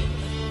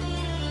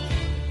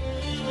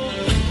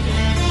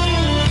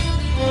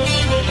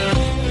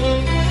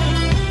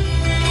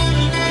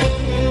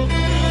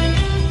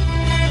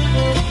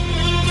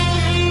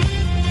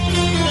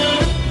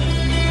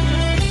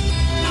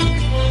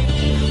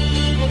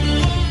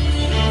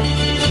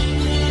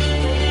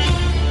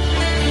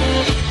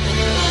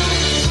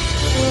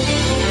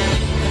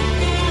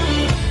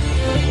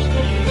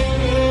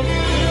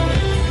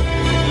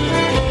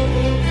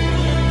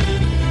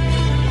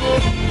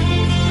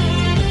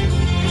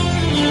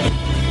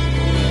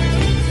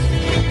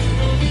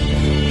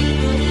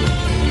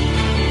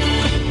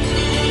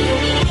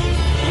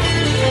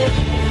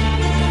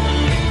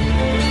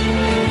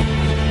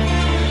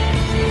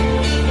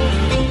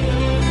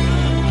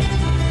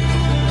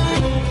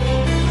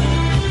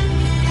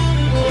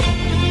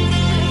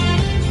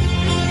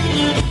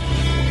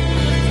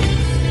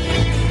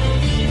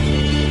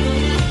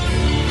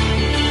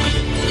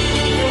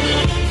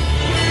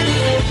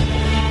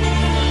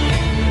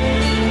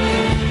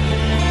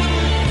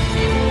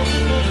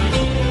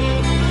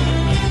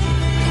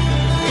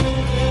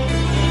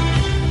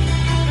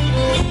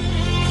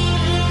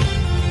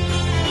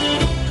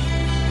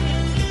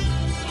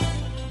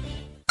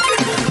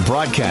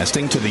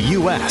 Broadcasting to the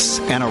U.S.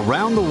 and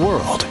around the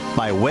world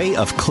by way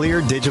of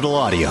clear digital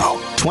audio,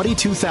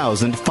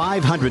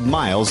 22,500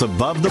 miles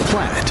above the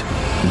planet.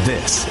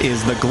 This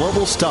is the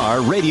Global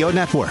Star Radio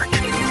Network.